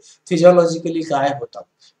बॉडीमध्ये फिजिओलॉजिकली काय होतात,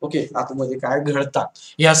 ओके, आतमध्ये काय घडतात,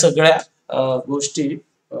 या सगळ्या गोष्टी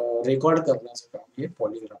रेकॉर्ड करण्याचं काम हे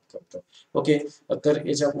पॉलिग्राफ करतं. ओके. तर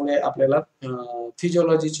याच्यामुळे आपल्याला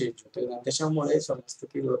फिजिओलॉजी चेंज होते आणि त्याच्यामुळे समजतं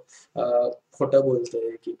की खोटं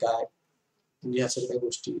बोलतंय की काय, या सगळ्या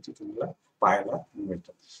गोष्टी इथे तुम्हाला पाहायला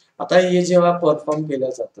मिळतात. आता हे जेव्हा परफॉर्म केलं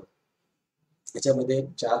जातं याच्यामध्ये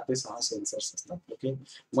 4 ते 6 सेन्सर्स असतात. ओके.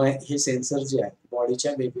 मग हे सेन्सर जे आहे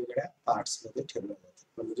बॉडीच्या वेगवेगळ्या पार्ट्स मध्ये ठेवले जातात,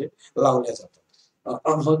 म्हणजे लावल्या जातात.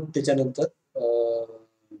 मग त्याच्यानंतर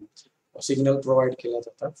सिग्नल प्रोव्हाइड केल्या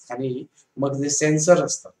जातात आणि मग जे सेन्सर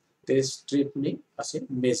असतात ते स्ट्रिपनी असे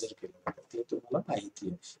मेजर केले जातात. ते तुम्हाला माहिती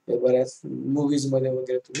आहे, ते बऱ्याच मूवीज मध्ये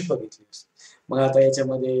वगैरे तुम्ही बघितले असेल. मग आता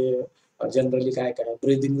याच्यामध्ये जनरली काय काय,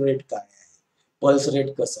 ब्रीदिंग रेट काय आहे, पल्स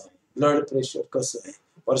रेट कसं आहे, ब्लड प्रेशर कसं आहे,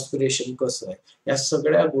 पर्स्पिरेशन कसं आहे, या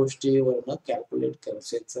सगळ्या गोष्टीवरनं कॅल्क्युलेट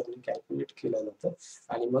सेन्सरने कॅल्क्युलेट केलं जातं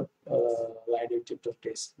आणि मग लाय डिटेक्टर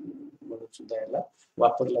टेस्ट म्हणून सुद्धा याला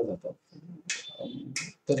वापरला जातं.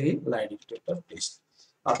 तर ही लाय डिटेक्टर टेस्ट.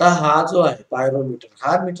 आता हा जो आहे पायरोमीटर,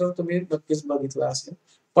 हा मीटर तुम्ही नक्कीच बघितला असेल,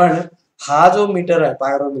 पण हा जो मीटर आहे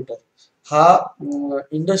पायरोमीटर, हा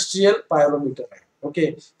इंडस्ट्रियल पायरोमीटर आहे.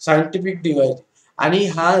 ओके. सायंटिफिक डिव्हाइस आणि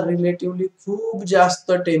हा रिलेटिव्हली खूप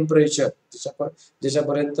जास्त टेम्परेचर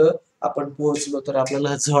ज्याच्यापर्यंत आपण पोहोचलो तर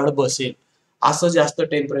आपल्याला झड बसेल असं जास्त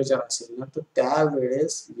टेम्परेचर असेल ना, तर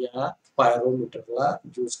त्यावेळेस या पायरोमीटरला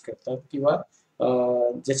यूज करतात. किंवा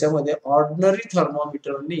ज्याच्यामध्ये ऑर्डिनरी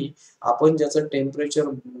थर्मोमीटरनी आपण ज्याचं टेम्परेचर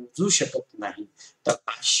मोजू शकत नाही, तर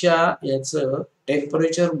अशा याचं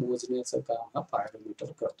टेम्परेचर मोजण्याचं काम हा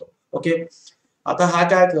पायरोमीटर करतो. ओके. आता हा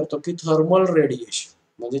काय करतो की थर्मल रेडिएशन,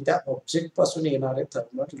 म्हणजे त्या ऑब्जेक्ट पासून येणारे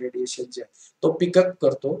थर्मल रेडिएशन जे आहे तो पिकअप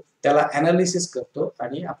करतो, त्याला अनालिसिस करतो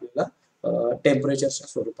आणि आपल्याला टेम्परेचरच्या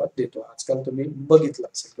स्वरूपात देतो. आजकाल तुम्ही बघितलं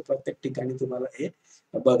असेल की प्रत्येक ठिकाणी तुम्हाला हे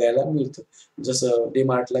बघायला मिळतं. जसं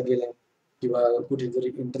डीमार्टला गेल्या किंवा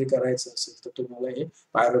कुठेतरी एंट्री करायचं असेल तर तुम्हाला हे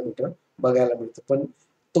पायरोमीटर बघायला मिळतं, पण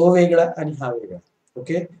तो वेगळा आणि हा वेगळा.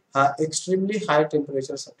 ओके. हा एक्स्ट्रीमली हाय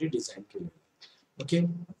टेम्परेचर साठी डिझाईन केलेला. ओके.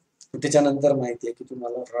 त्याच्यानंतर माहिती आहे की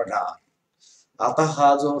तुम्हाला रडार. आता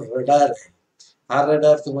हा जो रडार आहे, हा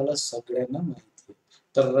रडार तुम्हाला सगळ्यांना माहिती आहे.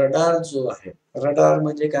 तर रडार जो आहे, रडार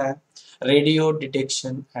म्हणजे काय, radio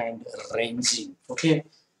detection and ranging. Okay.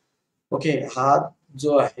 Okay. हा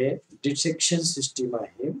जो आहे डिटेक्शन सिस्टीम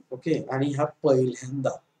आहे. ओके. आणि हा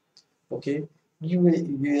पहिल्यांदा, ओके,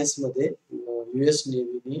 US मध्ये US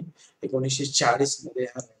नेव्हीने 1940 मध्ये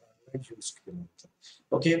हा रडार यूज केला होता.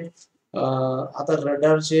 ओके. आता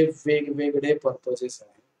रडारचे वेगवेगळे पर्पजेस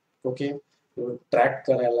आहेत. ओके. ट्रॅक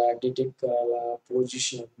करायला, डिटेक्ट करायला,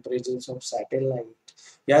 पोझिशन, प्रेझेन्स ऑफ सॅटेलाइट,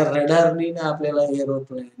 या रडारनी ना आपल्याला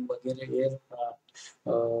एरोप्लेन वगैरे एअरक्राफ्ट,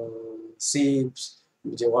 शिप्स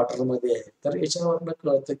म्हणजे वॉटरमध्ये आहे, तर याच्यावरनं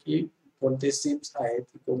कळतं की कोणते शिप्स आहेत,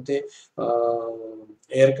 कोणते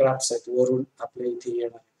एअरक्राफ्ट आहेत वरून आपल्या इथे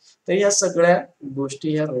येणार. तर या सगळ्या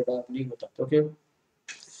गोष्टी या रडारनी होतात. ओके.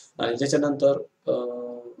 आणि त्याच्यानंतर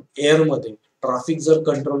एअरमध्ये ट्रॅफिक जर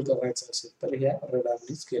कंट्रोल करायचं असेल तर ह्या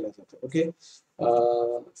रडारनीच केलं जातं. ओके.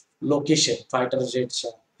 लोकेशन फायटर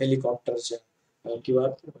जेटच्या, हेलिकॉप्टरच्या, किंवा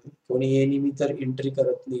कोणी एनिमी तर एंट्री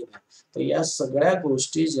करत नाही ना, तर या सगळ्या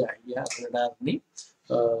गोष्टी ज्या आहे या रडारनी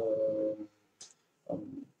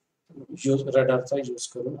रडारचा यूज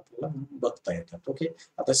करून आपल्याला बघता येतात. ओके.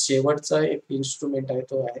 आता शेवटचा एक इन्स्ट्रुमेंट आहे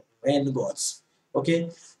तो आहे रेन गॉज. ओके.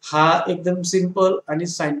 हा एकदम सिंपल आणि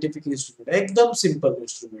सायंटिफिक इन्स्ट्रुमेंट आहे, एकदम सिंपल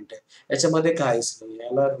इन्स्ट्रुमेंट आहे, याच्यामध्ये काहीच नाही,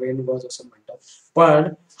 याला रेन गॉज असं म्हणतात.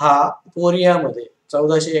 पण हा कोरियामध्ये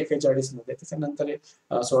 1441 मध्ये, त्याच्यानंतर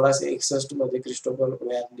 1661 मध्ये क्रिस्टोफर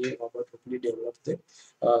वॅननी रॉबर्ट हुकनी डेव्हलप ते.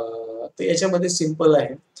 तर याच्यामध्ये सिंपल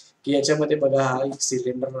आहे की याच्यामध्ये बघा हा एक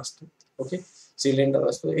सिलेंडर असतो. ओके. सिलेंडर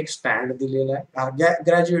असतो, एक स्टँड दिलेला आहे,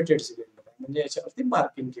 ग्रॅज्युएटेड सिलेंडर आहे, म्हणजे याच्यावरती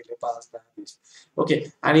मार्किंग केले 5-10-20. ओके.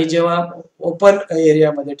 आणि जेव्हा ओपन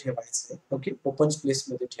एरियामध्ये ठेवायचं आहे, ओके, ओपन स्पेस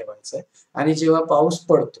मध्ये ठेवायचं आहे, आणि जेव्हा पाऊस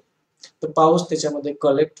पडतो तर पाऊस त्याच्यामध्ये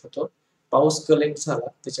कलेक्ट होतो. पाऊस कलेक्ट झाला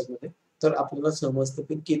त्याच्यामध्ये तर आपल्याला समजतं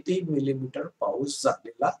की किती मिलीमीटर पाऊस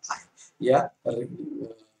झालेला आहे या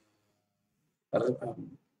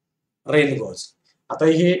रेन गॉज. आता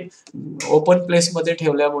हे ओपन प्लेस मध्ये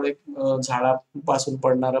ठेवल्यामुळे झाडापासून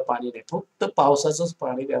पडणारं पाणी नाही, फक्त पावसाचंच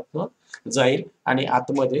पाणी त्यातनं जाईल आणि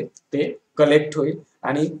आतमध्ये ते कलेक्ट होईल,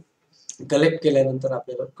 आणि कलेक्ट केल्यानंतर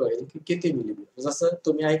आपल्याला कळेल की किती मिलीमीटर. जसं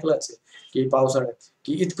तुम्ही ऐकलं असेल की पावसाळ्यात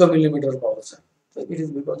की इतकं मिलीमीटर पाऊस आहे, तर इट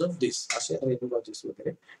इज बिकॉज ऑफ दिस असे रेन गॉजेस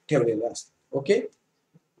वगैरे ठेवलेले असतात. ओके.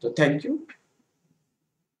 तर थँक्यू.